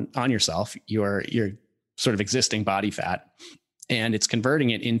have on yourself, your sort of existing body fat, and it's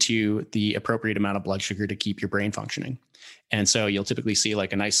converting it into the appropriate amount of blood sugar to keep your brain functioning. And so you'll typically see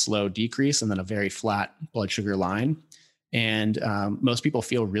like a nice slow decrease and then a very flat blood sugar line. And most people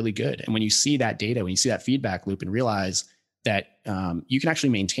feel really good. And when you see that data, when you see that feedback loop and realize that you can actually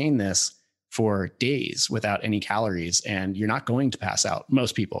maintain this for days without any calories and you're not going to pass out.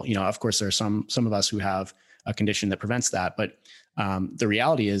 Most people, of course, there are some of us who have a condition that prevents that. But the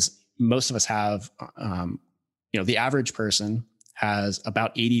reality is most of us have, the average person has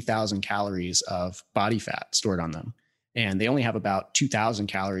about 80,000 calories of body fat stored on them. And they only have about 2,000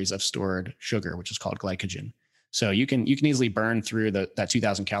 calories of stored sugar, which is called glycogen. So you can easily burn through that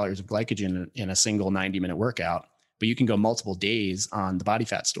 2,000 calories of glycogen in a single 90-minute workout, but you can go multiple days on the body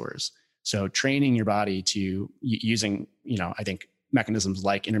fat stores. So training your body to using, I think mechanisms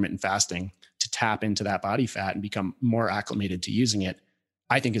like intermittent fasting to tap into that body fat and become more acclimated to using it,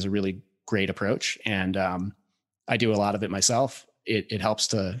 I think is a really great approach. And I do a lot of it myself. It helps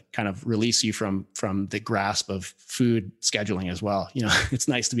to kind of release you from the grasp of food scheduling as well. It's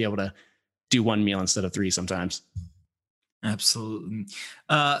nice to be able to do one meal instead of three sometimes. Absolutely.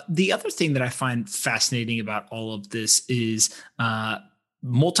 The other thing that I find fascinating about all of this is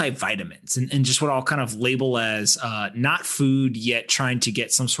multivitamins and just what I'll kind of label as not food yet trying to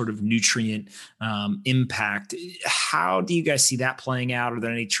get some sort of nutrient impact. How do you guys see that playing out? Are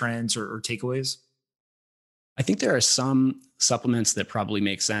there any trends or takeaways? I think there are some supplements that probably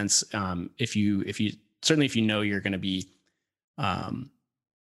make sense if you certainly if you're going to be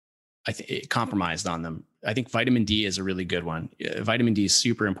compromised on them. I think vitamin D is a really good one. Vitamin D is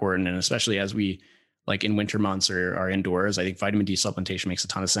super important, and especially as we like in winter months or are indoors, I think vitamin D supplementation makes a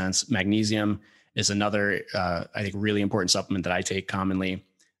ton of sense. Magnesium is another I think really important supplement that I take commonly,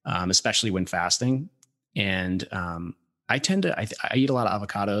 especially when fasting. And I eat a lot of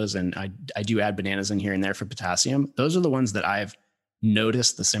avocados, and I do add bananas in here and there for potassium. Those are the ones that I've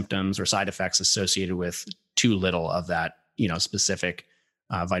noticed the symptoms or side effects associated with too little of that, specific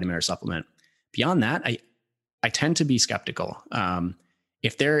vitamin or supplement. Beyond that, I tend to be skeptical.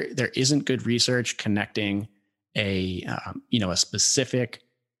 If there isn't good research connecting a specific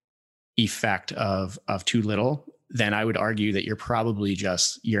effect of too little, then I would argue that you're probably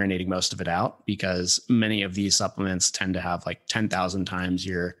just urinating most of it out, because many of these supplements tend to have like 10,000 times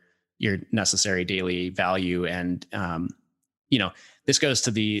your necessary daily value. And, this goes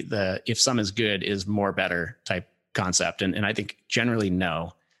to the if some is good is more better type concept. And I think generally,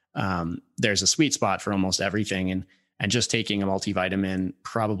 no, there's a sweet spot for almost everything. And just taking a multivitamin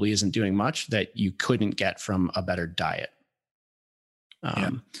probably isn't doing much that you couldn't get from a better diet.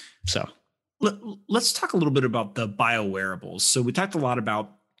 So let's talk a little bit about the biowearables. So we talked a lot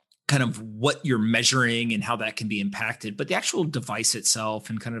about kind of what you're measuring and how that can be impacted, but the actual device itself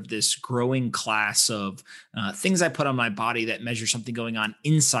and kind of this growing class of things I put on my body that measure something going on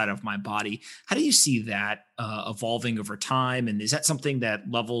inside of my body. How do you see that evolving over time? And is that something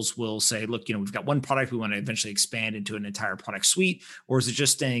that Levels will say, look, we've got one product, we want to eventually expand into an entire product suite? Or is it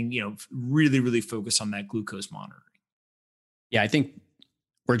just staying, really, really focused on that glucose monitoring? Yeah, I think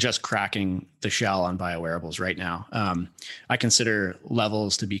we're just cracking the shell on biowearables right now. I consider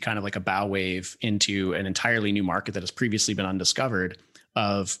Levels to be kind of like a bow wave into an entirely new market that has previously been undiscovered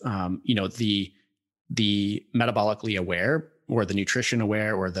of, the metabolically aware, or the nutrition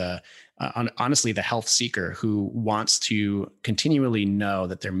aware, or the honestly, the health seeker who wants to continually know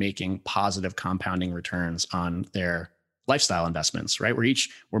that they're making positive compounding returns on their lifestyle investments, right?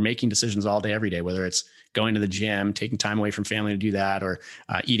 We're making decisions all day, every day, whether it's going to the gym, taking time away from family to do that, or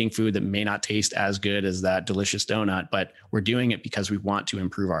eating food that may not taste as good as that delicious donut, but we're doing it because we want to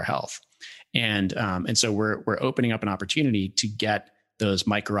improve our health. And so we're opening up an opportunity to get those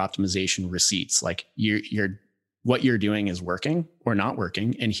micro optimization receipts. Like what you're doing is working or not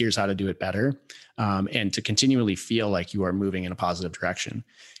working, and here's how to do it better. And to continually feel like you are moving in a positive direction.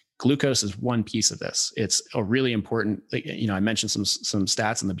 Glucose is one piece of this. It's a really important, I mentioned some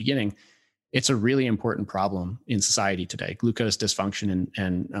stats in the beginning. It's a really important problem in society today. Glucose dysfunction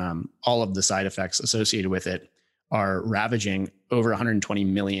and all of the side effects associated with it are ravaging over 120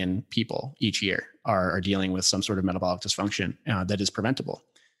 million people each year are dealing with some sort of metabolic dysfunction that is preventable.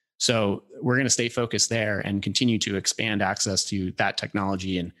 So we're going to stay focused there and continue to expand access to that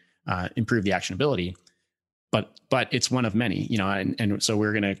technology and improve the actionability. But it's one of many, and so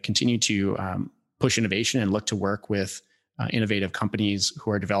we're going to continue to push innovation and look to work with innovative companies who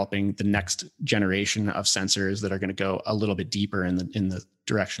are developing the next generation of sensors that are going to go a little bit deeper in the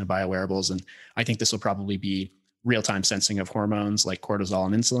direction of biowearables. And I think this will probably be real-time sensing of hormones like cortisol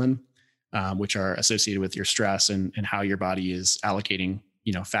and insulin, which are associated with your stress and how your body is allocating,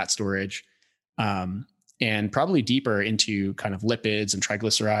 fat storage, and probably deeper into kind of lipids and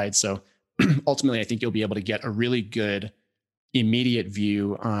triglycerides. So ultimately, I think you'll be able to get a really good immediate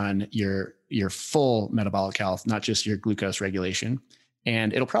view on your full metabolic health, not just your glucose regulation.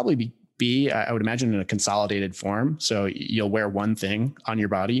 And it'll probably be, I would imagine, in a consolidated form. So you'll wear one thing on your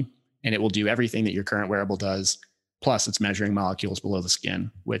body and it will do everything that your current wearable does. Plus it's measuring molecules below the skin,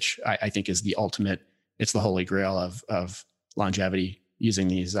 which I think is the ultimate, it's the holy grail of longevity using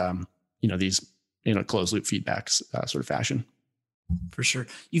these, closed loop feedbacks sort of fashion. For sure.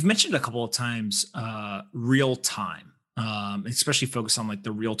 You've mentioned a couple of times real time, especially focused on like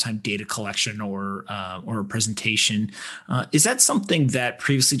the real time data collection or presentation. Is that something that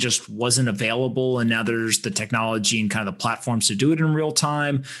previously just wasn't available, and now there's the technology and kind of the platforms to do it in real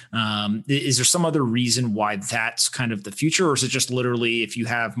time? Is there some other reason why that's kind of the future, or is it just literally if you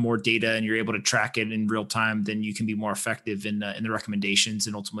have more data and you're able to track it in real time, then you can be more effective in the recommendations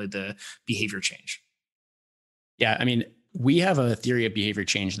and ultimately the behavior change? Yeah, I mean, we have a theory of behavior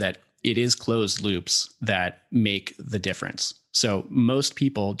change that it is closed loops that make the difference. So most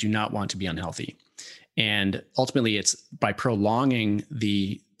people do not want to be unhealthy. And ultimately, it's by prolonging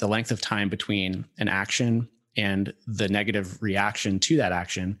the length of time between an action and the negative reaction to that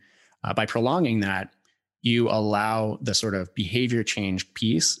action. By prolonging that, you allow the sort of behavior change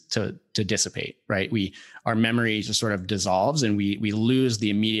piece to dissipate, right? Our memory just sort of dissolves and we lose the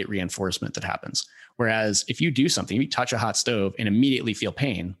immediate reinforcement that happens. Whereas if you do something, you touch a hot stove and immediately feel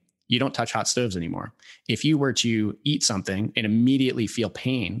pain, you don't touch hot stoves anymore. If you were to eat something and immediately feel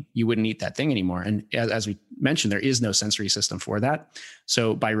pain, you wouldn't eat that thing anymore. And as we mentioned, there is no sensory system for that.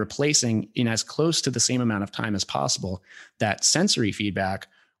 So by replacing in as close to the same amount of time as possible, that sensory feedback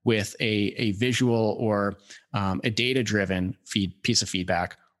with a visual or a data-driven piece of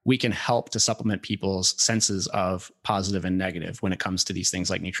feedback, we can help to supplement people's senses of positive and negative when it comes to these things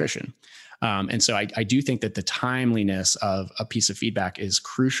like nutrition. And so I do think that the timeliness of a piece of feedback is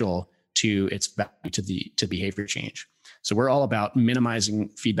crucial to its value to behavior change. So we're all about minimizing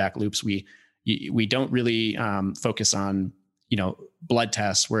feedback loops. We don't really focus on, blood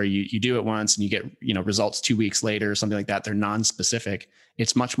tests where you do it once and you get, results 2 weeks later or something like that. They're non-specific.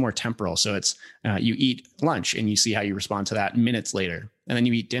 It's much more temporal. So it's you eat lunch and you see how you respond to that minutes later. And then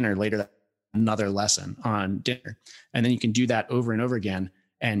you eat dinner later, another lesson on dinner. And then you can do that over and over again.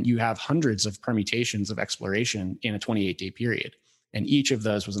 And you have hundreds of permutations of exploration in a 28-day period. And each of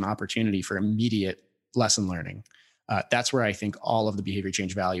those was an opportunity for immediate lesson learning. That's where I think all of the behavior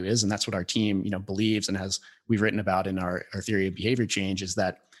change value is. And that's what our team, believes and we've written about in our theory of behavior change, is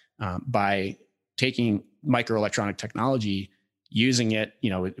that by taking microelectronic technology, using it,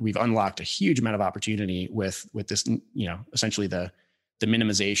 we've unlocked a huge amount of opportunity with this, essentially the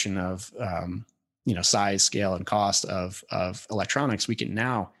minimization of, size, scale, and cost of electronics. We can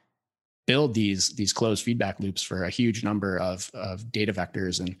now build these closed feedback loops for a huge number of data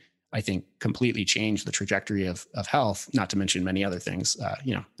vectors, and I think completely change the trajectory of health, not to mention many other things,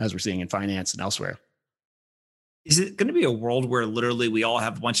 as we're seeing in finance and elsewhere. Is it going to be a world where literally we all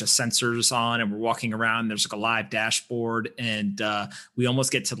have a bunch of sensors on and we're walking around, there's like a live dashboard, and we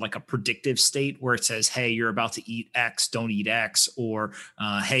almost get to like a predictive state where it says, hey, you're about to eat X, don't eat X, or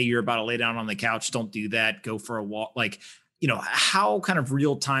hey, you're about to lay down on the couch, don't do that, go for a walk. Like, how kind of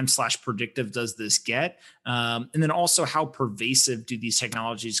real time / predictive does this get? And then also, how pervasive do these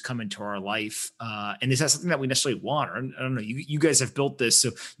technologies come into our life? And is that something that we necessarily want? Or I don't know, you guys have built this. So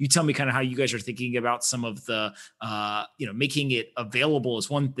you tell me kind of how you guys are thinking about some of the, making it available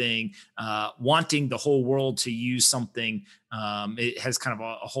is one thing, wanting the whole world to use something. It has kind of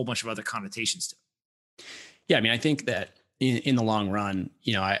a whole bunch of other connotations to it. Yeah. I mean, I think that in the long run,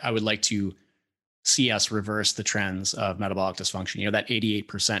 I would like to see us reverse the trends of metabolic dysfunction. That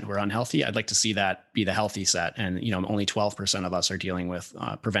 88% who are unhealthy, I'd like to see that be the healthy set. And, only 12% of us are dealing with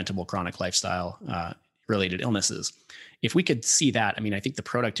preventable chronic lifestyle related illnesses. If we could see that, I think the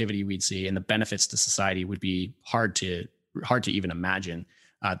productivity we'd see and the benefits to society would be hard to even imagine.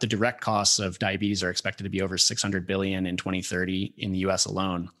 The direct costs of diabetes are expected to be over 600 billion in 2030 in the US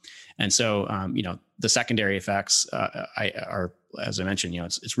alone. And so, the secondary effects are, as I mentioned,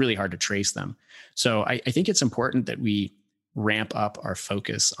 it's really hard to trace them. So I think it's important that we ramp up our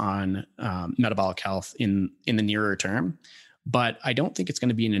focus on metabolic health in the nearer term, but I don't think it's going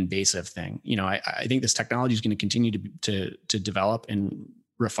to be an invasive thing. I think this technology is going to continue to develop and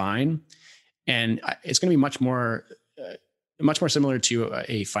refine, and it's going to be much more similar to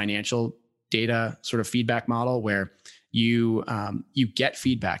a financial data sort of feedback model where you get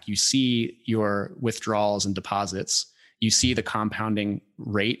feedback, you see your withdrawals and deposits, you see the compounding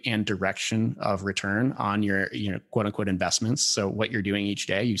rate and direction of return on your quote unquote investments. So what you're doing each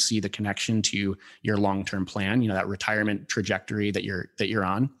day, you see the connection to your long-term plan, that retirement trajectory that you're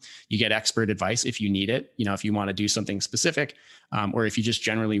on. You get expert advice if you need it. If you want to do something specific, or if you just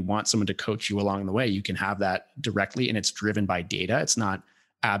generally want someone to coach you along the way, you can have that directly, and it's driven by data. It's not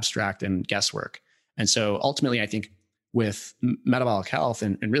abstract and guesswork. And so ultimately, I think with metabolic health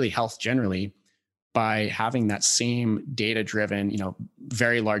and really health generally, by having that same data-driven,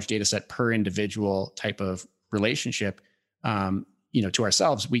 very large data set per individual type of relationship, to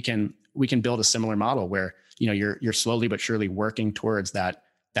ourselves, we can build a similar model where, you're slowly but surely working towards that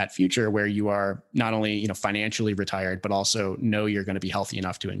future where you are not only, financially retired, but also know you're going to be healthy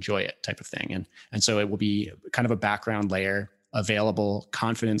enough to enjoy it type of thing. And so it will be kind of a background layer, available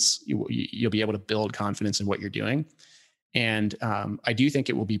confidence. You'll be able to build confidence in what you're doing. And I do think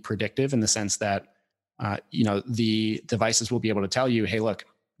it will be predictive in the sense that, the devices will be able to tell you, hey, look,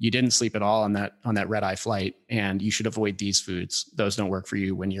 you didn't sleep at all on that red-eye flight, and you should avoid these foods. Those don't work for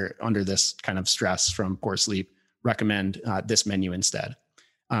you when you're under this kind of stress from poor sleep. Recommend this menu instead.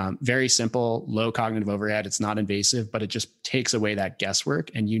 Very simple, low cognitive overhead. It's not invasive, but it just takes away that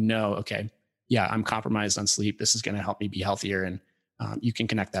guesswork. And okay, yeah, I'm compromised on sleep. This is going to help me be healthier. And you can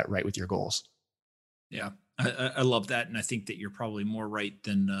connect that right with your goals. Yeah. I love that. And I think that you're probably more right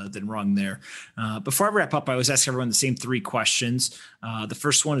than wrong there. Before I wrap up, I always ask everyone the same 3 questions. The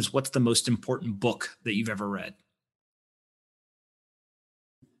first one is, what's the most important book that you've ever read?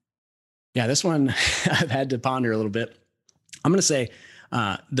 Yeah, this one I've had to ponder a little bit. I'm going to say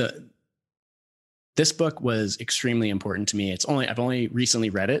this book was extremely important to me. I've only recently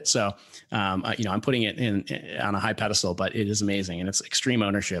read it. So, I'm putting it on a high pedestal, but it is amazing. And it's Extreme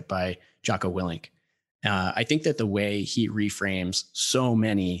Ownership by Jocko Willink. I think that the way he reframes so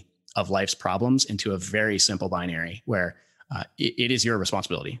many of life's problems into a very simple binary where it is your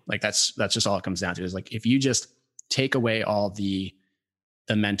responsibility. Like that's just all it comes down to, is like, if you just take away all the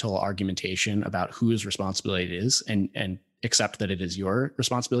mental argumentation about whose responsibility it is, and accept that it is your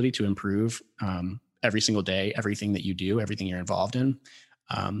responsibility to improve every single day, everything that you do, everything you're involved in.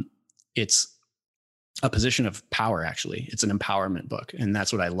 It's a position of power. Actually, it's an empowerment book. And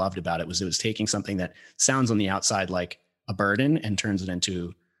that's what I loved about it, was taking something that sounds on the outside like a burden and turns it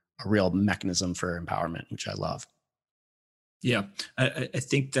into a real mechanism for empowerment, which I love. Yeah, I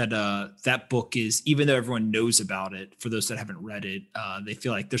think that that book is, even though everyone knows about it, for those that haven't read it, they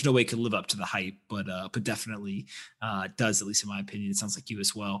feel like there's no way it could live up to the hype, but definitely does, at least in my opinion. It sounds like you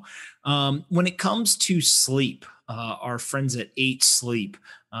as well. When it comes to sleep, our friends at 8 Sleep,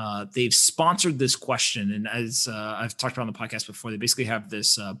 they've sponsored this question. And as I've talked about on the podcast before, they basically have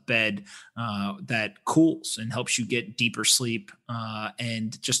this bed that cools and helps you get deeper sleep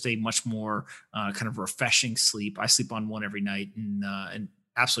and just a much more kind of refreshing sleep. I sleep on one every night and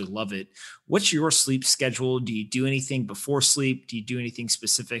absolutely love it. What's your sleep schedule? Do you do anything before sleep? Do you do anything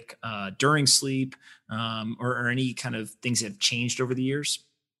specific during sleep, or any kind of things that have changed over the years?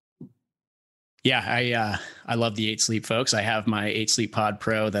 Yeah, I love the 8 Sleep folks. I have my 8 Sleep Pod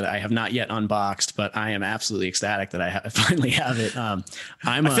Pro that I have not yet unboxed, but I am absolutely ecstatic that I finally have it.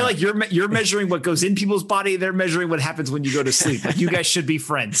 I feel like you're measuring what goes in people's body. They're measuring what happens when you go to sleep. Like, you guys should be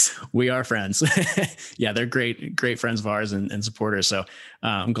friends. We are friends. Yeah, they're great friends of ours and supporters. So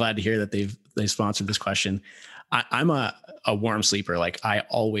I'm glad to hear that they sponsored this question. I'm a warm sleeper. Like, I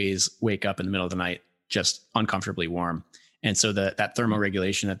always wake up in the middle of the night just uncomfortably warm. And so that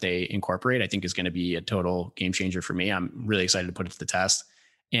thermoregulation that they incorporate, I think, is going to be a total game changer for me. I'm really excited to put it to the test.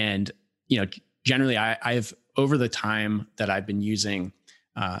 And, generally I've, over the time that I've been using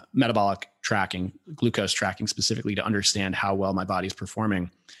metabolic tracking, glucose tracking specifically, to understand how well my body's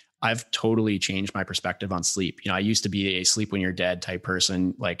performing, I've totally changed my perspective on sleep. I used to be a sleep when you're dead type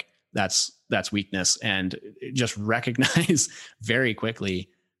person. Like, that's weakness, and just recognize very quickly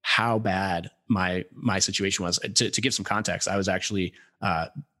how bad my situation was. To give some context, I was actually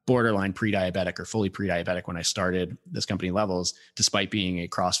borderline pre-diabetic or fully pre-diabetic when I started this company Levels, despite being a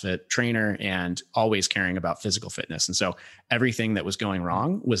CrossFit trainer and always caring about physical fitness. And so everything that was going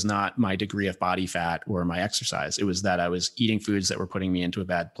wrong was not my degree of body fat or my exercise. It was that I was eating foods that were putting me into a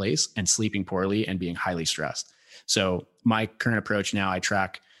bad place and sleeping poorly and being highly stressed. So my current approach now, I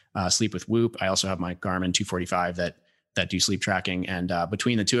track sleep with Whoop. I also have my Garmin 245 that do sleep tracking. And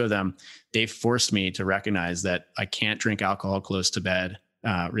between the two of them, they've forced me to recognize that I can't drink alcohol close to bed,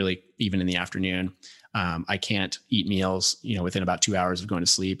 really, even in the afternoon. I can't eat meals, within about 2 hours of going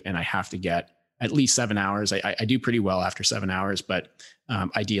to sleep. And I have to get at least 7 hours. I do pretty well after 7 hours, but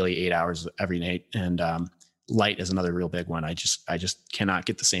ideally 8 hours every night. And light is another real big one. I just cannot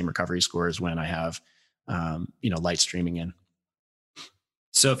get the same recovery scores when I have, light streaming in.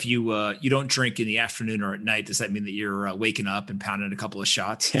 So if you don't drink in the afternoon or at night, does that mean that you're waking up and pounding a couple of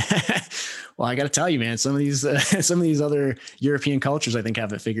shots? Well, I got to tell you, man, some of these other European cultures, I think,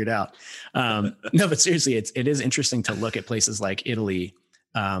 have it figured out. No, but seriously, it is interesting to look at places like Italy,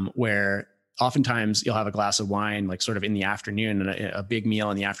 where oftentimes you'll have a glass of wine, like sort of in the afternoon, and a big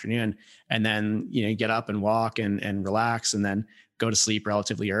meal in the afternoon, and then you get up and walk and relax, and then go to sleep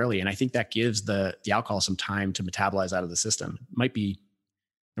relatively early. And I think that gives the alcohol some time to metabolize out of the system.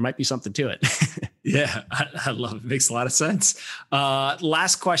 There might be something to it. Yeah, I love it. Makes a lot of sense.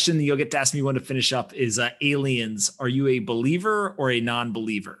 Last question that you'll get to ask me when to finish up is aliens. Are you a believer or a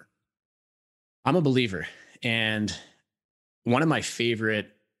non-believer? I'm a believer. And one of my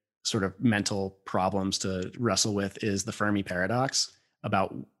favorite sort of mental problems to wrestle with is the Fermi paradox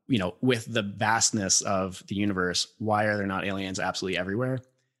about, with the vastness of the universe, why are there not aliens absolutely everywhere?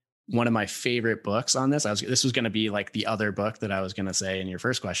 One of my favorite books on this, this was going to be like the other book that I was going to say in your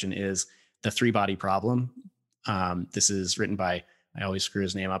first question, is The 3-Body Problem. This is written by, I always screw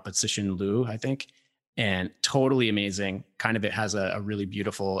his name up, but Cixin Liu, I think, and totally amazing. Kind of, it has a really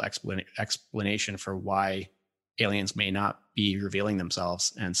beautiful explanation for why aliens may not be revealing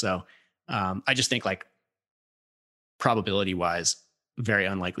themselves. And so I just think, like, probability wise, very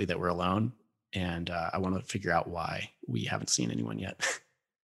unlikely that we're alone. And I want to figure out why we haven't seen anyone yet.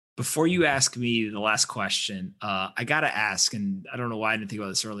 Before you ask me the last question, I got to ask, and I don't know why I didn't think about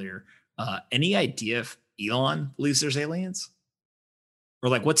this earlier. Any idea if Elon believes there's aliens? Or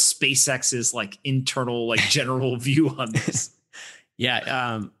like what SpaceX's like internal, like general view on this?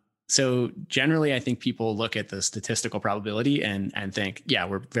 Yeah. So generally, I think people look at the statistical probability and think, yeah,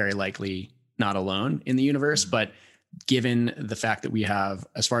 we're very likely not alone in the universe. Mm-hmm. But given the fact that we have,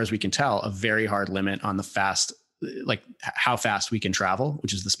 as far as we can tell, a very hard limit on how fast we can travel,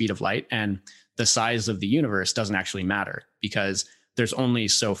 which is the speed of light, and the size of the universe doesn't actually matter. because there's only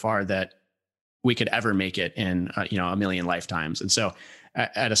so far that we could ever make it in, a million lifetimes. And so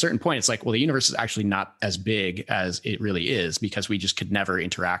at a certain point, it's like, well, the universe is actually not as big as it really is because we just could never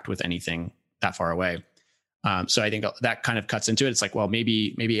interact with anything that far away. So I think that kind of cuts into it. It's like, well,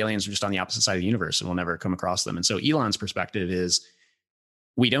 maybe aliens are just on the opposite side of the universe and we'll never come across them. And so Elon's perspective is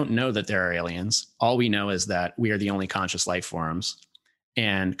we don't know that there are aliens. All we know is that we are the only conscious life forms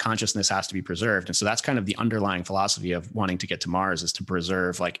and consciousness has to be preserved. And so that's kind of the underlying philosophy of wanting to get to Mars, is to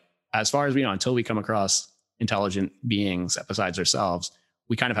preserve, like, as far as we know, until we come across intelligent beings besides ourselves,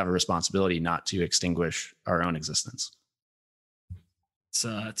 we kind of have a responsibility not to extinguish our own existence. It's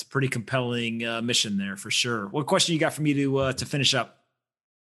a pretty compelling mission there for sure. What question you got for me to finish up?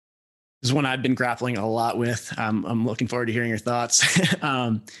 This is one I've been grappling a lot with. I'm looking forward to hearing your thoughts.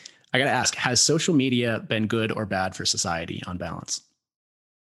 I got to ask, has social media been good or bad for society on balance?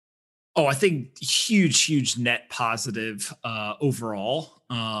 Oh, I think huge net positive overall.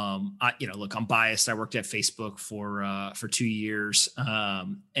 Look, I'm biased. I worked at Facebook for 2 years.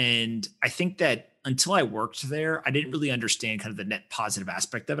 And I think that until I worked there, I didn't really understand kind of the net positive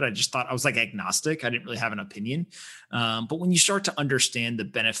aspect of it. I just thought I was like agnostic. I didn't really have an opinion. But when you start to understand the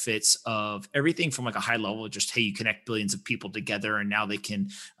benefits of everything from like a high level, just, hey, you connect billions of people together and now they can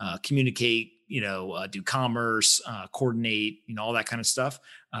communicate, do commerce, coordinate, all that kind of stuff.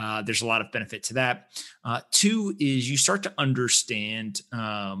 There's a lot of benefit to that. Two is you start to understand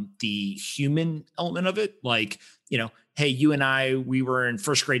the human element of it. Like, hey, you and I, we were in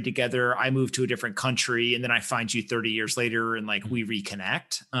first grade together. I moved to a different country and then I find you 30 years later and like we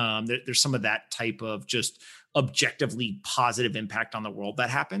reconnect. There's some of that type of just objectively positive impact on the world that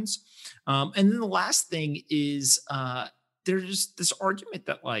happens. And then the last thing is there's this argument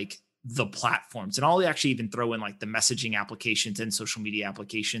that like the platforms, and I'll actually even throw in like the messaging applications and social media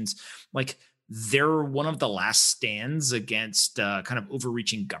applications, like they're one of the last stands against kind of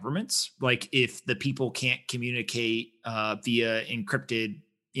overreaching governments. Like if the people can't communicate via encrypted,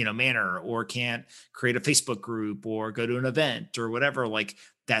 manner, or can't create a Facebook group or go to an event or whatever, like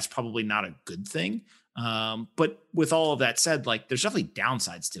that's probably not a good thing. But with all of that said, like there's definitely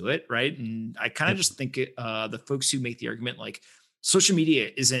downsides to it. Right. And I kind of just think the folks who make the argument, like social media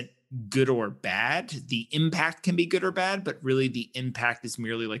isn't good or bad. The impact can be good or bad, but really the impact is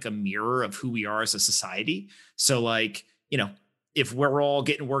merely like a mirror of who we are as a society. So like, if we're all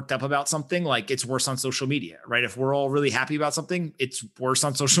getting worked up about something, like it's worse on social media, right? If we're all really happy about something, it's worse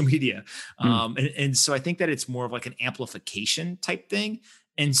on social media. And so I think that it's more of like an amplification type thing.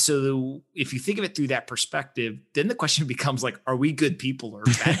 And so if you think of it through that perspective, then the question becomes like, are we good people or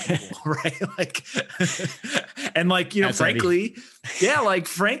bad people? Right. Like, and like, That's frankly,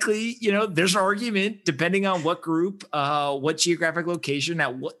 there's an argument depending on what group, what geographic location,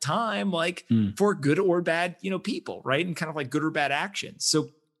 at what time, like for good or bad, people, right. And kind of like good or bad actions. So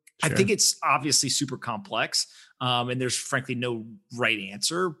I think it's obviously super complex. And there's frankly no right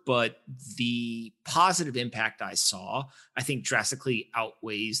answer, but the positive impact I saw, I think drastically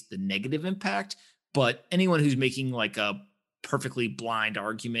outweighs the negative impact. But anyone who's making like a perfectly blind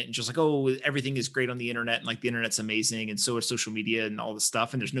argument and just like, oh, everything is great on the internet and like the internet's amazing and so is social media and all this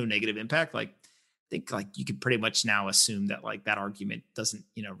stuff, and there's no negative impact, like I think like you could pretty much now assume that like that argument doesn't,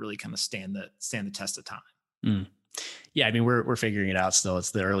 really kind of stand the test of time. Yeah, I mean, we're figuring it out still.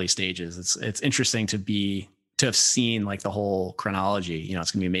 It's the early stages. It's interesting to have seen like the whole chronology.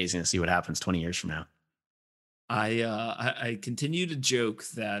 It's gonna be amazing to see what happens 20 years from now. I continue to joke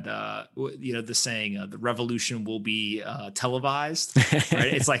that the saying the revolution will be televised,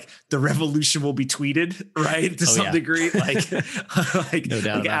 right? It's like the revolution will be tweeted, right, to some degree, like no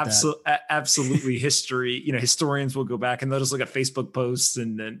doubt about that. Absolutely. History, historians will go back and they'll just look at Facebook posts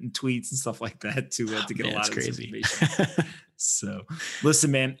and tweets and stuff like that to get a lot of this information. So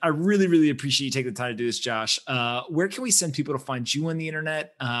listen, man, I really, really appreciate you taking the time to do this, Josh. Where can we send people to find you on the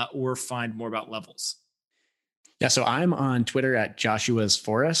internet or find more about Levels? Yeah, so I'm on Twitter at Joshua's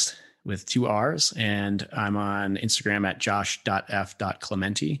Forest with 2 R's, and I'm on Instagram at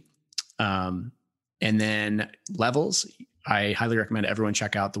josh.f.clemente. And then Levels, I highly recommend everyone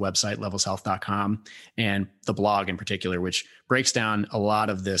check out the website, levelshealth.com, and the blog in particular, which breaks down a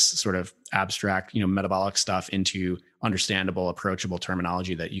lot of this sort of abstract, metabolic stuff into understandable, approachable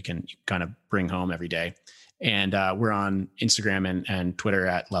terminology that you can kind of bring home every day. And we're on Instagram and Twitter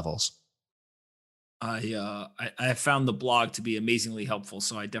at Levels. I found the blog to be amazingly helpful,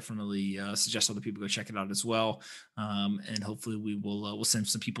 so I definitely suggest other people go check it out as well. And hopefully we'll send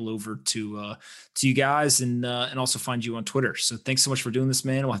some people over to you guys and also find you on Twitter. So thanks so much for doing this,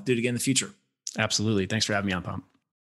 man. We'll have to do it again in the future. Absolutely. Thanks for having me on, Pomp.